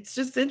 It's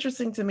just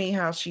interesting to me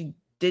how she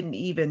didn't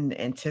even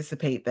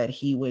anticipate that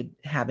he would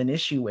have an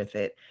issue with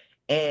it.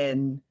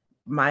 And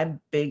my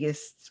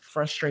biggest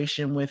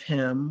frustration with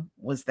him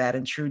was that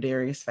in true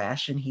Darius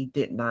fashion, he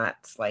did not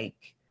like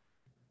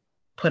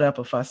put up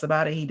a fuss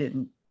about it. He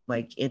didn't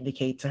like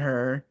indicate to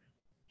her,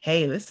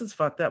 hey, this is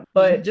fucked up.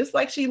 But just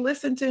like she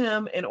listened to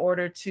him in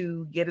order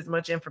to get as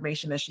much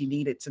information as she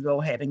needed to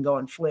go ahead and go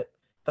and flip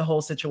the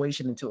whole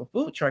situation into a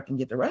food truck and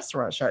get the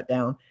restaurant shut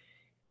down,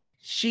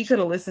 she could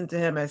have listened to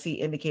him as he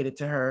indicated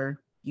to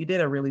her, you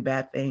did a really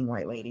bad thing,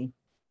 white lady.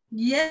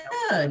 Yeah.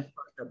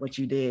 What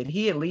you did.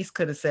 He at least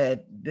could have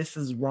said, this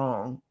is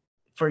wrong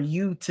for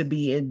you to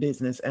be in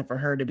business and for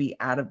her to be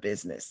out of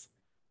business.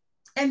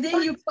 And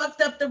then you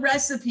fucked up the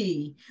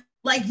recipe.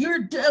 Like who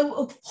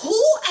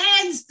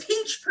adds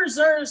peach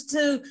preserves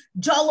to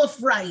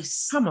jollof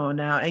rice? Come on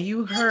now. And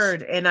you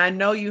heard, and I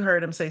know you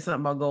heard him say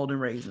something about golden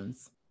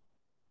raisins.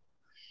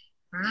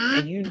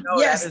 And you know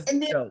yes, that is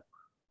and a joke.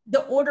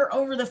 The order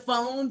over the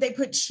phone, they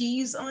put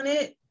cheese on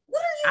it.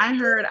 What are you I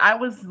heard, I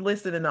was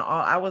listening to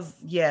all, I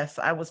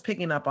was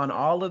picking up on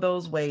all of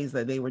those ways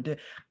that they were doing.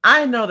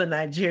 I know the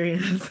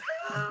Nigerians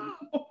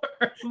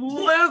were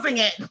losing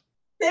it.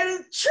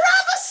 They're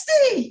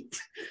travesty.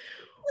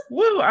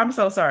 Woo, I'm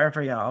so sorry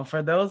for y'all.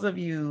 For those of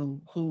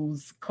you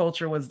whose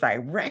culture was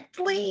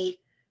directly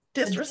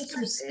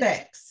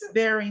disrespected,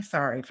 very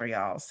sorry for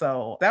y'all.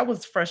 So that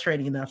was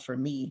frustrating enough for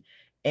me.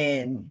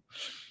 And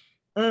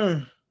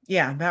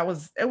yeah,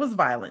 it was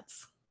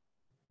violence.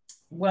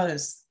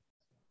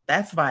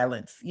 That's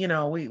violence.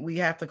 We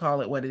have to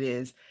call it what it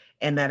is.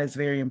 And that is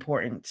very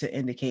important to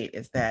indicate,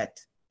 is that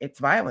it's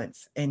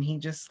violence. And he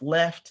just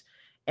left.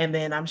 And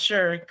then I'm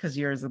sure, because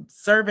you're as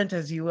observant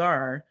as you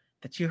are,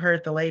 that you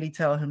heard the lady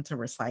tell him to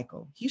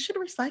recycle. You should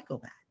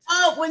recycle that.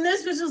 Oh, when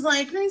this bitch was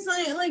like, he's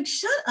like,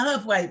 shut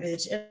up, white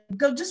bitch, and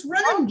go just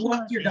run and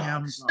walk your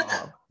dog.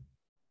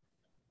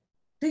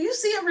 Do you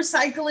see a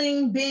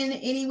recycling bin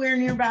anywhere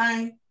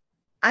nearby?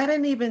 I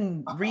didn't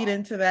even read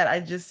into that. I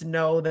just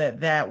know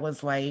that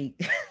was like,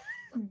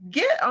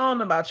 get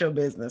on about your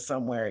business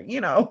somewhere,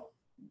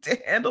 to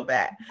handle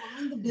that.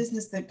 Find the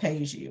business that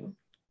pays you.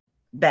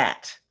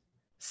 That.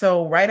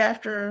 So right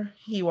after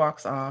he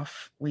walks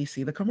off, we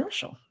see the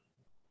commercial.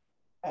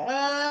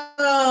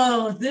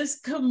 Oh, this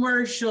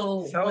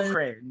commercial so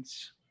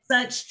cringe.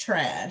 Such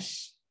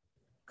trash.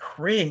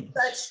 Cringe.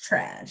 Such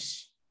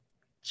trash.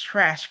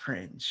 Trash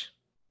cringe.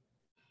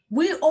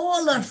 We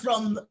all are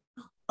from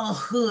a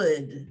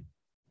hood.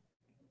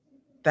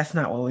 That's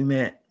not what we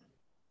meant.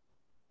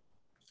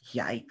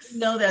 Yikes.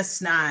 No,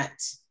 that's not.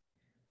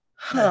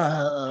 That's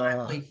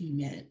not what he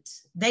meant.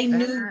 They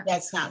knew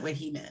that's not what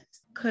he meant.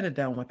 Could have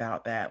done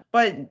without that.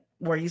 But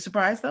were you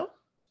surprised though?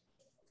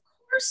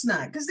 Of course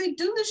not, because they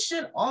do this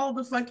shit all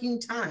the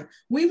fucking time.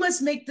 We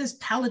must make this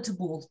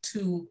palatable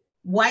to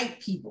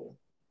white people.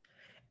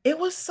 It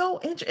was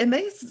so interesting. And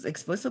they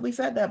explicitly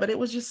said that, but it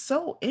was just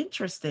so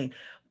interesting.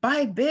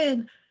 By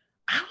then,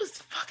 I was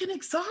fucking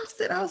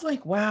exhausted. I was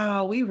like,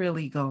 wow, we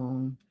really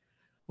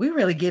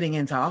getting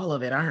into all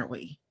of it, aren't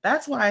we?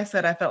 That's why I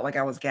said I felt like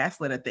I was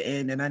gaslit at the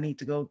end and I need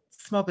to go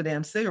smoke a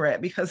damn cigarette,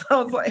 because I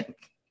was like,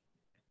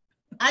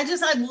 I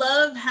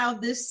love how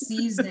this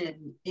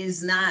season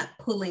is not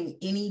pulling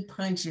any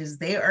punches.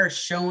 They are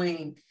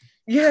showing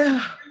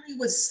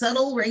what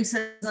subtle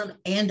racism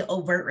and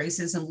overt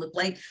racism look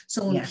like.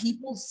 So when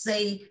people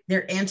say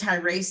they're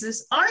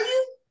anti-racist, are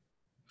you?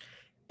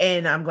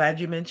 And I'm glad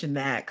you mentioned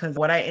that, because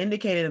what I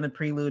indicated in the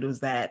prelude was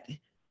that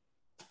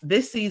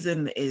this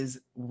season is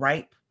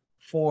ripe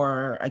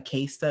for a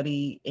case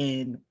study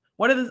in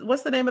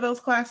what's the name of those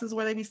classes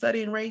where they be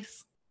studying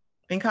race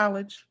in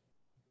college?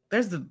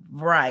 There's the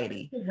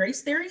variety.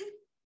 Race theory?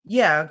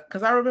 Yeah,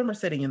 because I remember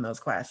sitting in those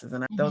classes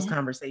and those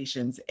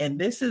conversations. And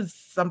this is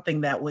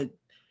something that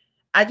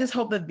I just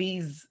hope that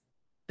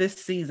this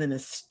season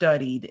is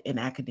studied in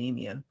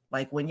academia.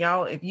 Like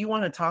if you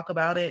want to talk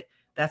about it,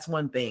 that's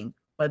one thing.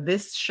 But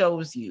this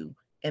shows you,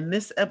 and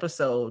this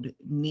episode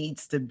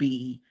needs to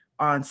be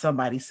on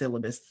somebody's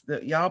syllabus.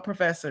 Y'all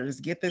professors,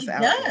 get this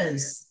out.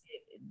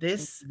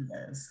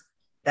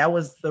 That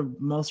was the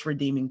most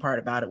redeeming part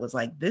about it, was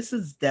like, this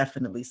is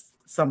definitely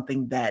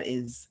something that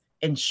is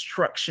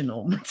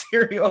instructional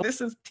material. This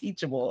is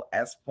teachable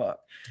as fuck.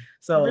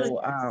 So really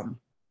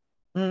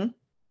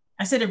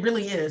I said it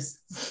really is.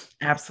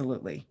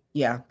 Absolutely.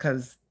 Yeah,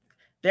 because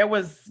there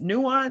was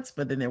nuance,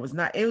 but then there was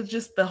not. It was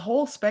just the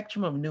whole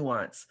spectrum of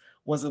nuance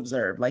was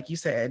observed. Like you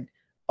said,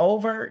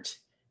 overt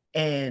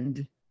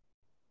and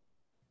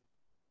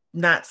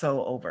not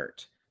so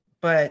overt.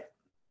 But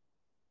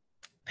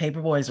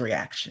Paperboy's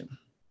reaction.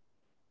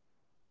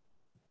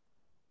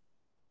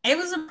 It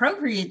was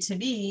appropriate to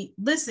me.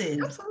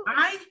 Listen, absolutely.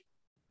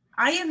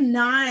 I am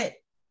not,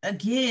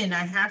 again,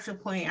 I have to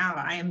point out,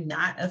 I am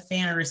not a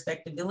fan of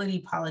respectability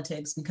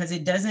politics, because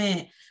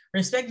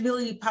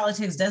respectability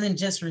politics doesn't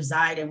just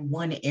reside in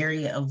one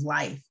area of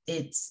life.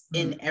 It's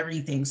in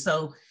everything.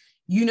 So,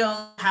 you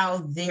know how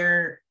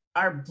there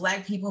are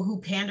Black people who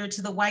pander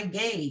to the white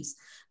gays.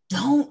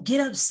 Don't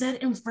get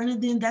upset in front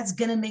of them. That's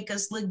going to make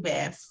us look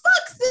bad.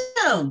 Fuck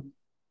them.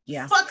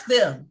 Yeah. Fuck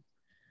them.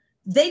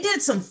 They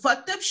did some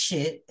fucked up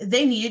shit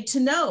they needed to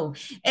know.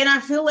 And I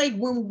feel like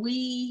when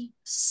we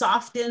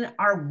soften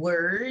our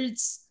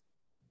words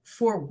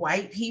for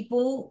white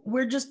people,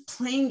 we're just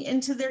playing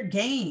into their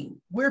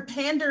game. We're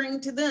pandering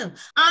to them.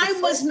 I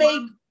must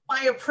make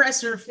my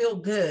oppressor feel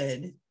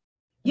good.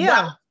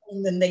 Yeah.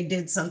 Then they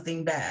did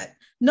something bad.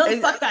 No,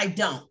 fuck, I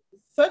don't.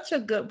 Such a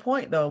good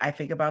point, though. I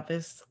think about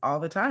this all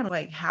the time.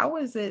 Like, how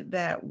is it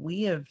that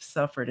we have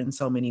suffered in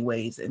so many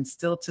ways and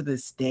still to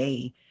this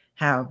day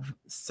have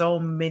so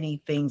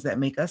many things that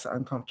make us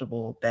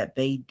uncomfortable that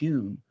they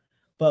do,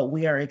 but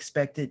we are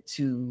expected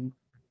to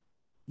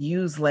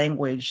use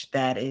language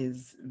that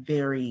is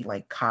very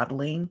like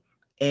coddling,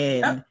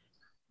 and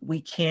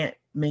we can't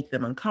make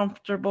them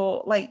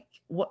uncomfortable? Like,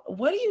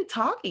 what are you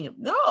talking about?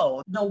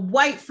 No. The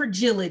white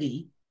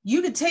fragility.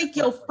 You could take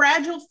your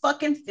fragile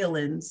fucking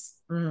feelings,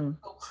 go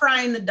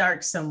cry in the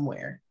dark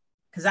somewhere,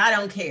 because I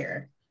don't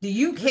care. Do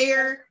you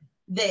care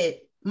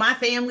that my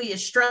family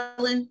is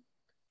struggling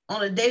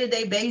on a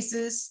day-to-day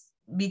basis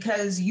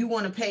because you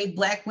want to pay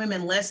Black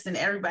women less than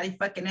everybody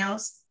fucking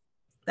else?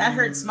 That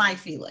hurts my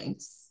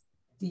feelings.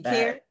 Do you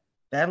care?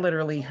 That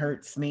literally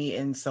hurts me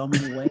in so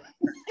many ways.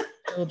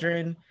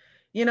 Children,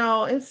 you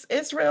know,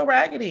 it's real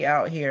raggedy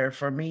out here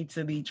for me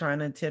to be trying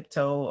to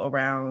tiptoe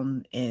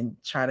around and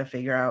try to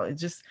figure out.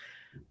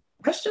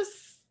 Let's just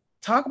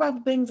talk about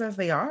the things as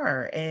they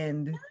are.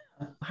 And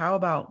how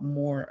about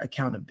more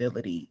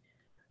accountability?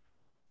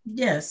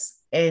 Yes.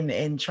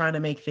 And trying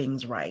to make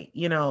things right,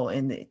 you know,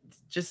 and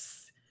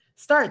just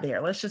start there.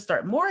 Let's just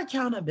start more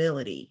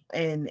accountability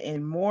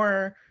and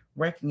more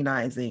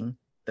recognizing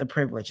the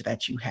privilege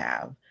that you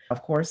have.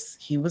 Of course,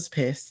 he was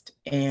pissed,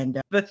 and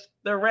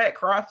the Red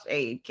Cross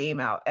aide came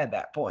out at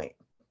that point.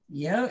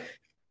 Yep.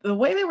 The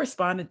way they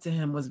responded to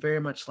him was very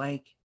much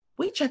like,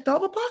 we checked all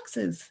the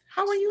boxes.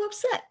 How are you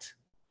upset?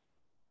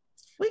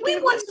 We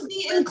want to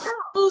be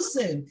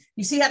inclusive.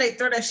 You see how they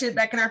throw that shit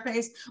back in our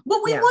face?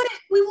 But we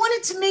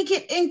wanted to make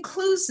it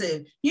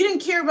inclusive. You didn't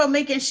care about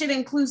making shit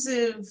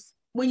inclusive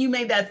when you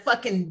made that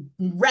fucking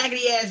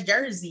raggedy ass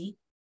jersey.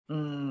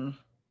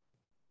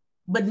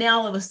 But now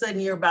all of a sudden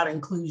you're about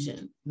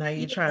inclusion. Now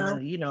you're trying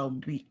to, you know,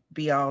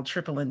 be all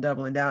tripling,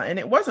 doubling down. And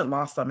it wasn't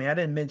lost on me. I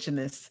didn't mention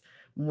this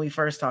when we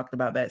first talked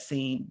about that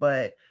scene,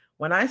 but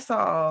when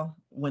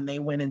they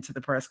went into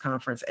the press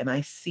conference and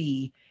I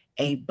see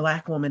a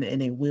Black woman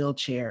in a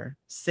wheelchair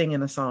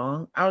singing a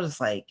song, I was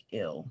just like,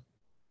 ew.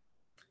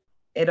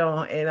 It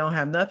don't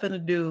have nothing to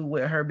do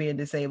with her being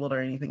disabled or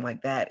anything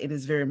like that. It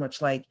is very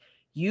much like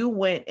you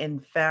went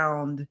and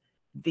found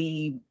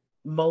the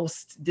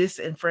most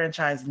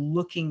disenfranchised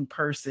looking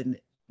person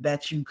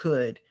that you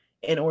could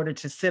in order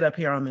to sit up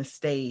here on the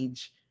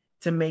stage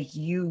to make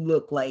you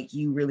look like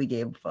you really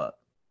gave a fuck.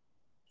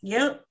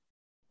 Yep.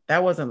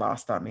 That wasn't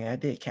lost on me. I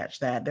did catch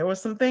that. There were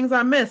some things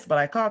I missed, but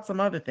I caught some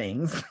other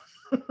things.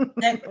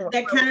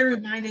 that kind of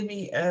reminded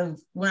me of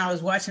when I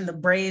was watching the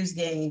Braves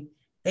game.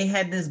 They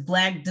had this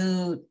Black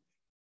dude.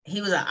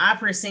 He was an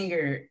opera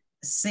singer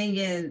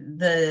singing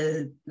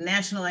the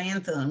national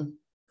anthem.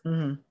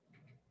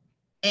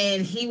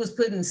 And he was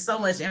putting so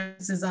much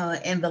emphasis on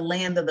 "in the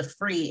land of the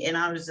free." And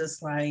I was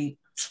just like,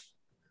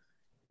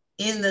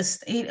 in the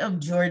state of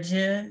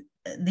Georgia,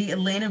 the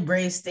Atlanta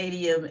Braves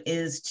Stadium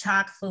is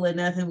chock full of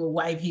nothing but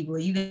white people.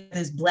 You get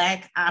this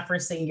Black opera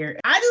singer.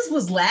 I just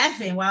was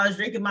laughing while I was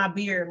drinking my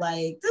beer,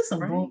 like, this is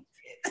some bullshit.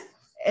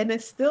 and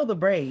it's still the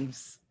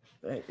Braves.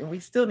 We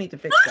still need to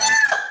fix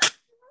that.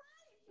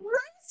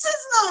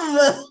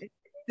 Racism.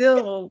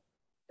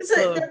 It's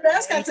still their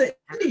mascot's an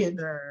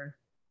Indian.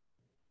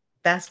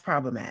 That's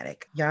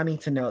problematic. Y'all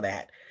need to know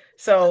that.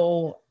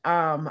 So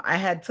I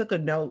had took a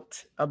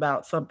note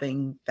about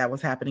something that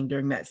was happening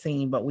during that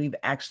scene, but we've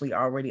actually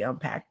already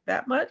unpacked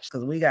that much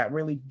because we got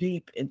really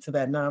deep into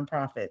that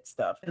nonprofit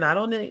stuff. And I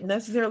don't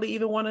necessarily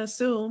even want to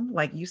assume,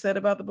 like you said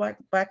about the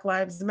Black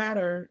Lives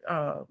Matter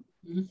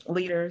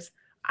leaders,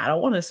 I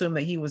don't want to assume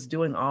that he was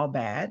doing all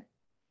bad,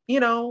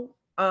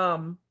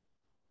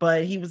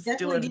 but he was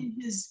definitely doing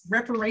his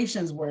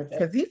reparations worth.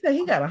 Because he said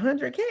he got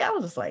 $100K. I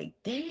was just like,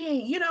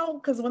 dang,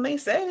 because when they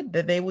said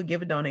that they would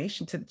give a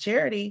donation to the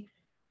charity,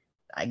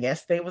 I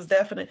guess they was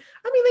definite.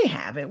 I mean, they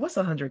have it. What's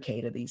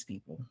 $100K to these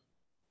people?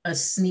 A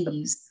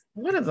sneeze.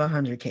 What is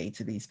 $100K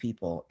to these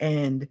people?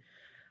 And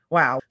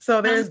wow.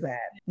 So there's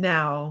that.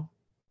 Now,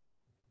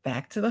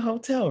 back to the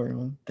hotel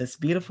room, this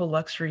beautiful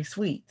luxury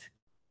suite.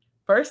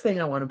 First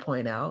thing I want to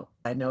point out,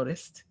 I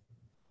noticed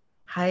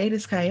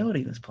Hiatus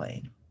Kaiyote was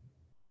playing.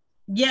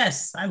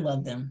 Yes, I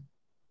love them.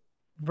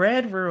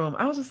 Red Room.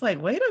 I was just like,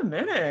 wait a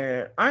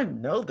minute. I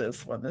know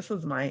this one. This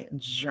is my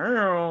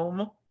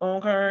germ.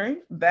 Okay.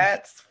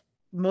 That's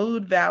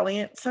Mood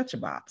Valiant, such a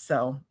bop.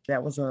 So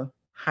that was a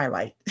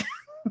highlight.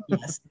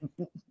 Yes.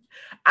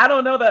 I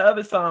don't know the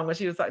other song when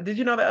she was like, did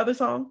you know the other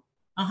song?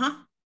 Uh-huh.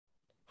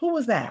 Who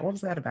was that? What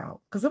was that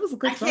about? Because it was a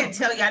good song. I can't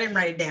tell you. I didn't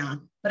write it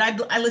down, but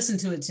I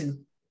listened to it too.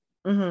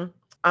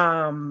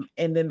 Mm-hmm.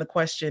 And then the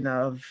question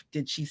of,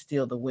 did she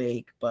steal the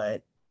wig?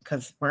 But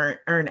because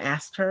Ern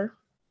asked her.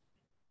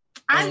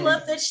 I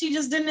love that she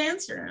just didn't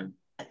answer him.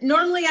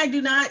 Normally, I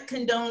do not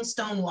condone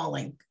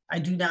stonewalling. I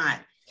do not.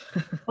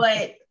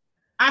 But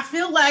I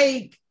feel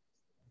like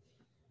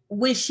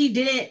when she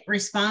didn't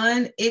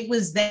respond, it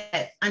was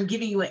that I'm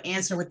giving you an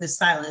answer with this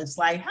silence.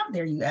 Like, how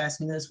dare you ask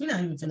me this? We're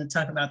not even going to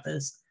talk about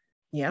this.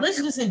 Yeah. Let's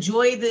just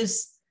enjoy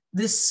this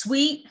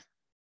suite.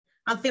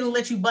 I'm finna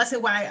let you bust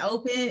it wide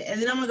open,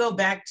 and then I'm gonna go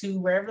back to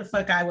wherever the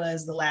fuck I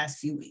was the last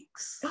few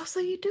weeks. Oh,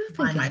 so you do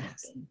think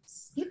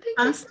you think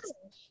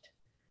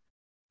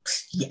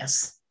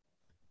yes.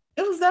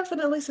 It was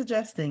definitely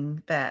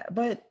suggesting that,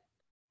 but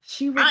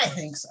she was, I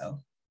think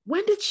so.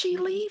 When did she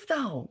leave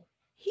though?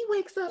 He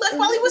wakes up like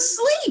while he was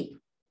asleep.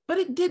 But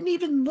it didn't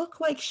even look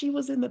like she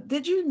was in the.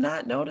 Did you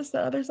not notice the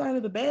other side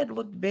of the bed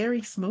looked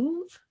very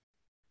smooth?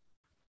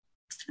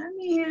 I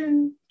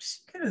mean, she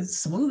could have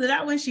smoothed it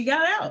out when she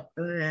got out.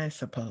 I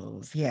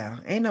suppose. Yeah.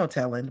 Ain't no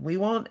telling. We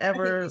won't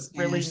ever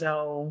really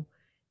know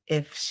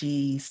if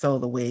she stole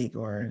the wig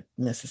or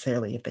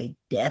necessarily if they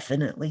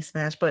definitely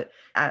smashed. But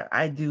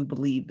I do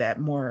believe that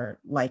more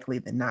likely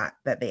than not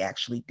that they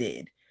actually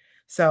did.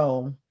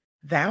 So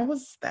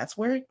that's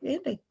where it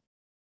ended.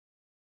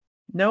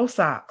 No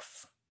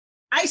socks.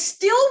 I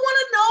still want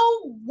to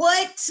know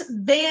what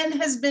Van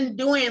has been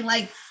doing.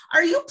 Like,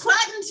 are you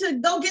plotting to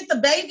go get the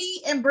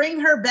baby and bring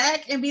her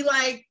back and be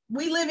like,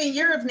 we live in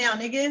Europe now,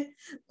 nigga?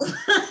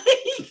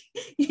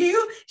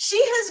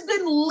 She has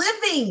been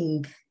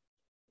living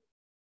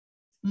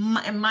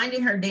and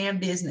minding her damn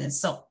business.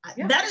 So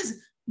that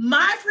is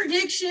my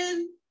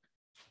prediction,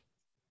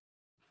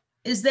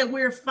 is that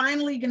we're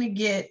finally going to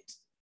get,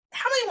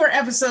 how many more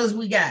episodes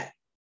we got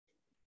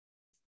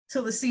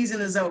till the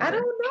season is over? I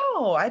don't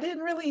know. I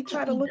didn't really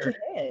try to look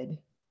ahead.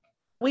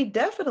 We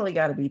definitely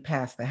got to be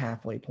past the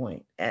halfway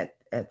point at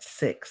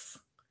 6.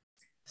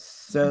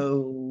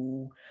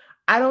 So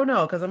I don't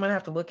know, because I'm going to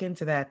have to look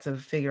into that to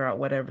figure out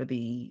whatever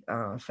the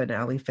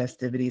finale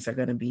festivities are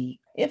going to be.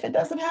 If it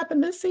doesn't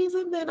happen this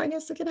season, then I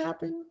guess it can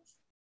happen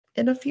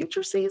in a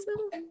future season.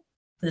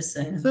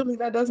 Listen, assuming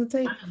that doesn't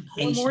take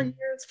 4 more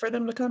years for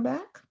them to come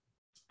back.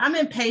 I'm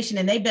impatient,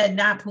 and they better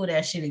not pull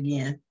that shit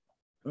again.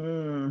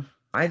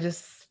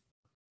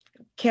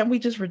 Can't we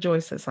just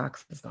rejoice that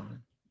Sox is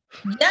gone?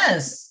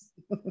 Yes.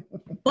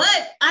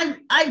 But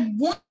I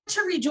want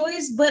to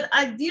rejoice, but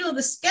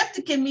the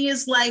skeptic in me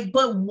is like,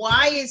 but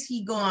why is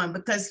he gone?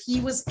 Because he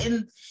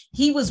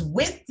was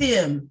with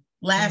them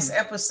last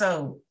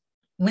episode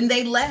when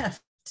they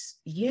left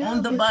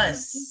on the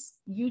bus.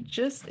 You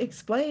just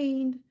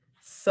explained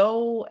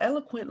so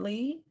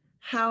eloquently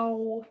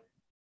how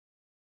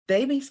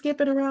they be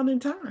skipping around in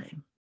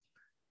time.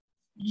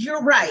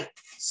 You're right.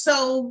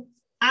 So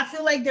I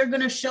feel like they're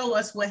going to show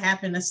us what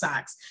happened to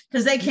Sox,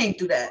 because they can't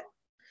do that.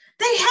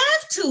 They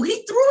have to.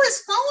 He threw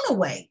his phone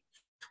away.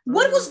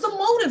 What was the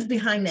motive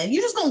behind that?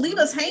 You just going to leave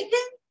us hanging?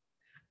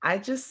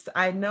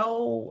 I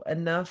know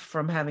enough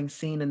from having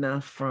seen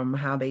enough from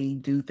how they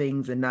do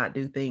things and not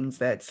do things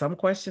that some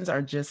questions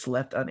are just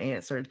left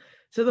unanswered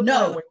to the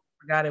point where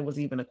you forgot it was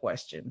even a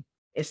question.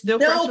 It's still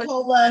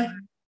Paula.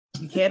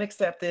 You can't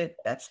accept it.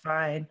 That's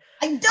fine.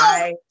 I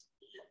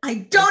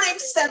don't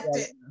accept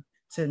it.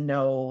 To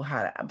know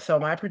how to. So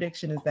my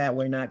prediction is that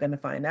we're not going to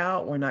find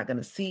out. We're not going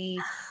to see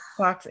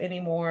Sox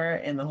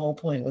anymore. And the whole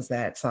point was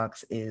that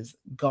Sox is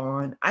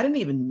gone. I didn't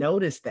even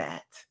notice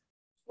that.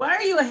 Why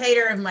are you a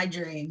hater of my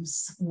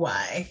dreams?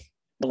 Why?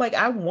 Like,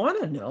 I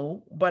want to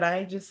know, but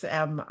I just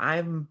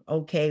I'm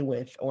okay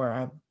with,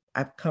 or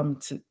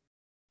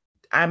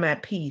I'm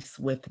at peace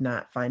with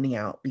not finding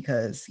out,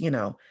 because,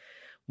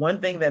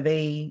 one thing that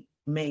they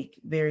make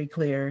very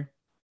clear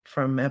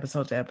from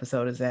episode to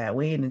episode is that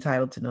we ain't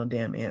entitled to no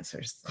damn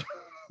answers.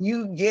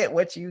 You get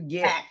what you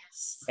get.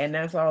 Yes. And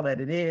that's all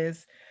that it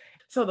is.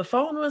 So the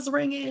phone was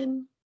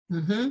ringing.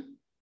 Mm-hmm.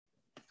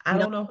 I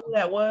don't know who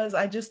that was.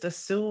 I just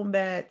assumed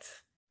that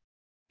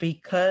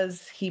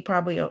because he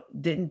probably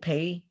didn't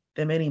pay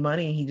them any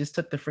money, he just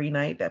took the free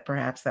night, that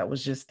perhaps that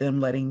was just them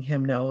letting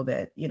him know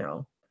that, you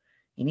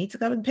need to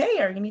come and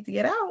pay, or you need to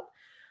get out.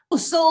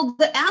 So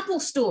the Apple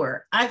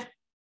Store,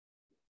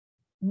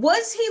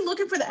 was he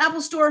looking for the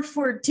Apple Store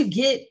to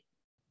get?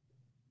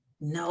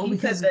 No, he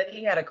said that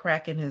he had a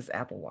crack in his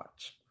Apple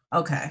Watch.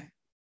 Okay.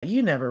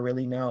 You never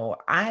really know.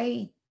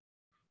 I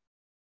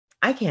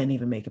can't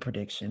even make a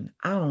prediction.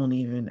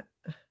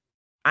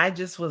 I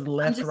just was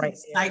left right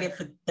excited there.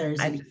 For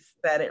Thursday. I just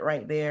said it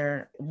right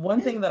there.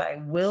 One thing that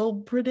I will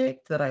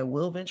predict, that I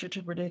will venture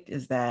to predict,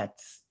 is that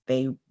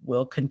they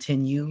will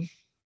continue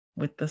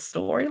with the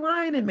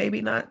storyline and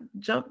maybe not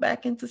jump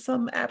back into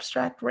some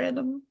abstract,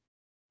 random,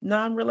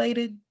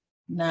 non-related.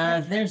 Nah,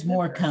 there's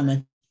more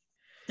coming.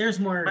 There's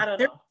more. I don't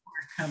know. More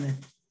coming.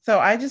 So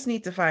I just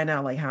need to find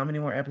out how many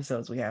more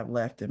episodes we have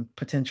left and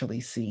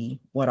potentially see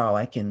what all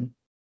I can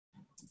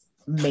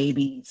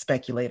maybe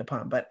speculate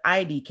upon. But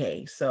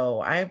IDK. So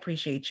I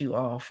appreciate you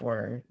all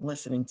for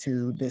listening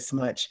to this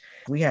much.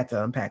 We had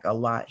to unpack a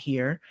lot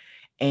here,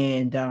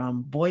 and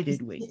boy,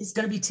 did we. It's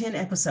going to be 10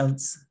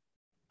 episodes.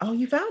 Oh,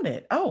 you found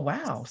it. Oh,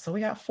 wow. So we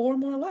got 4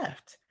 more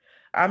left.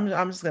 I'm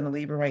just going to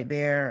leave it right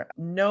there.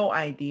 No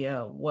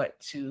idea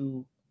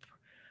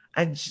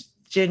I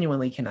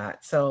genuinely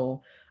cannot.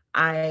 So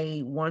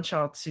I want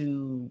y'all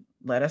to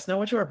let us know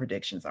what your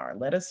predictions are.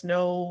 Let us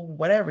know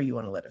whatever you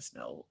want to let us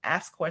know.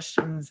 Ask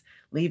questions,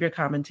 leave your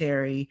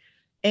commentary,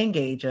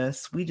 engage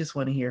us. We just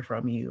want to hear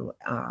from you.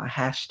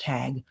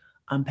 Hashtag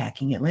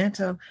Unpacking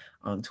Atlanta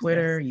on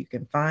Twitter. Yes. You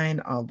can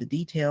find all the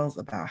details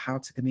about how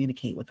to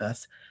communicate with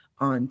us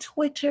on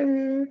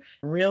Twitter.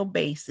 Real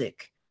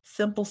basic,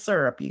 simple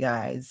syrup, you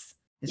guys.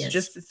 It's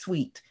just as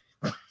sweet.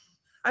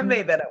 I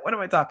made that up. What am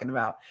I talking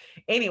about?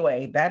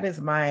 Anyway, that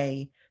is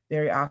my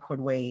very awkward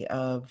way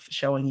of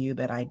showing you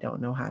that I don't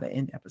know how to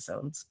end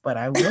episodes, but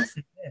I will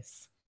say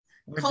this.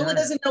 Cola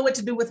doesn't know what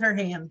to do with her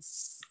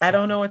hands. I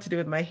don't know what to do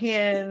with my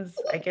hands.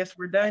 I guess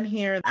we're done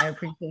here. I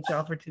appreciate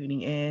y'all for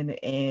tuning in,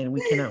 and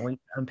we cannot wait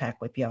to unpack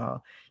with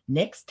y'all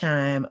next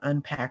time.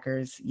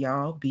 Unpackers,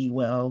 y'all be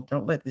well.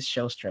 Don't let this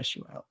show stress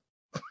you out.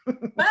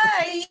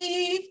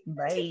 Bye.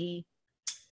 Bye.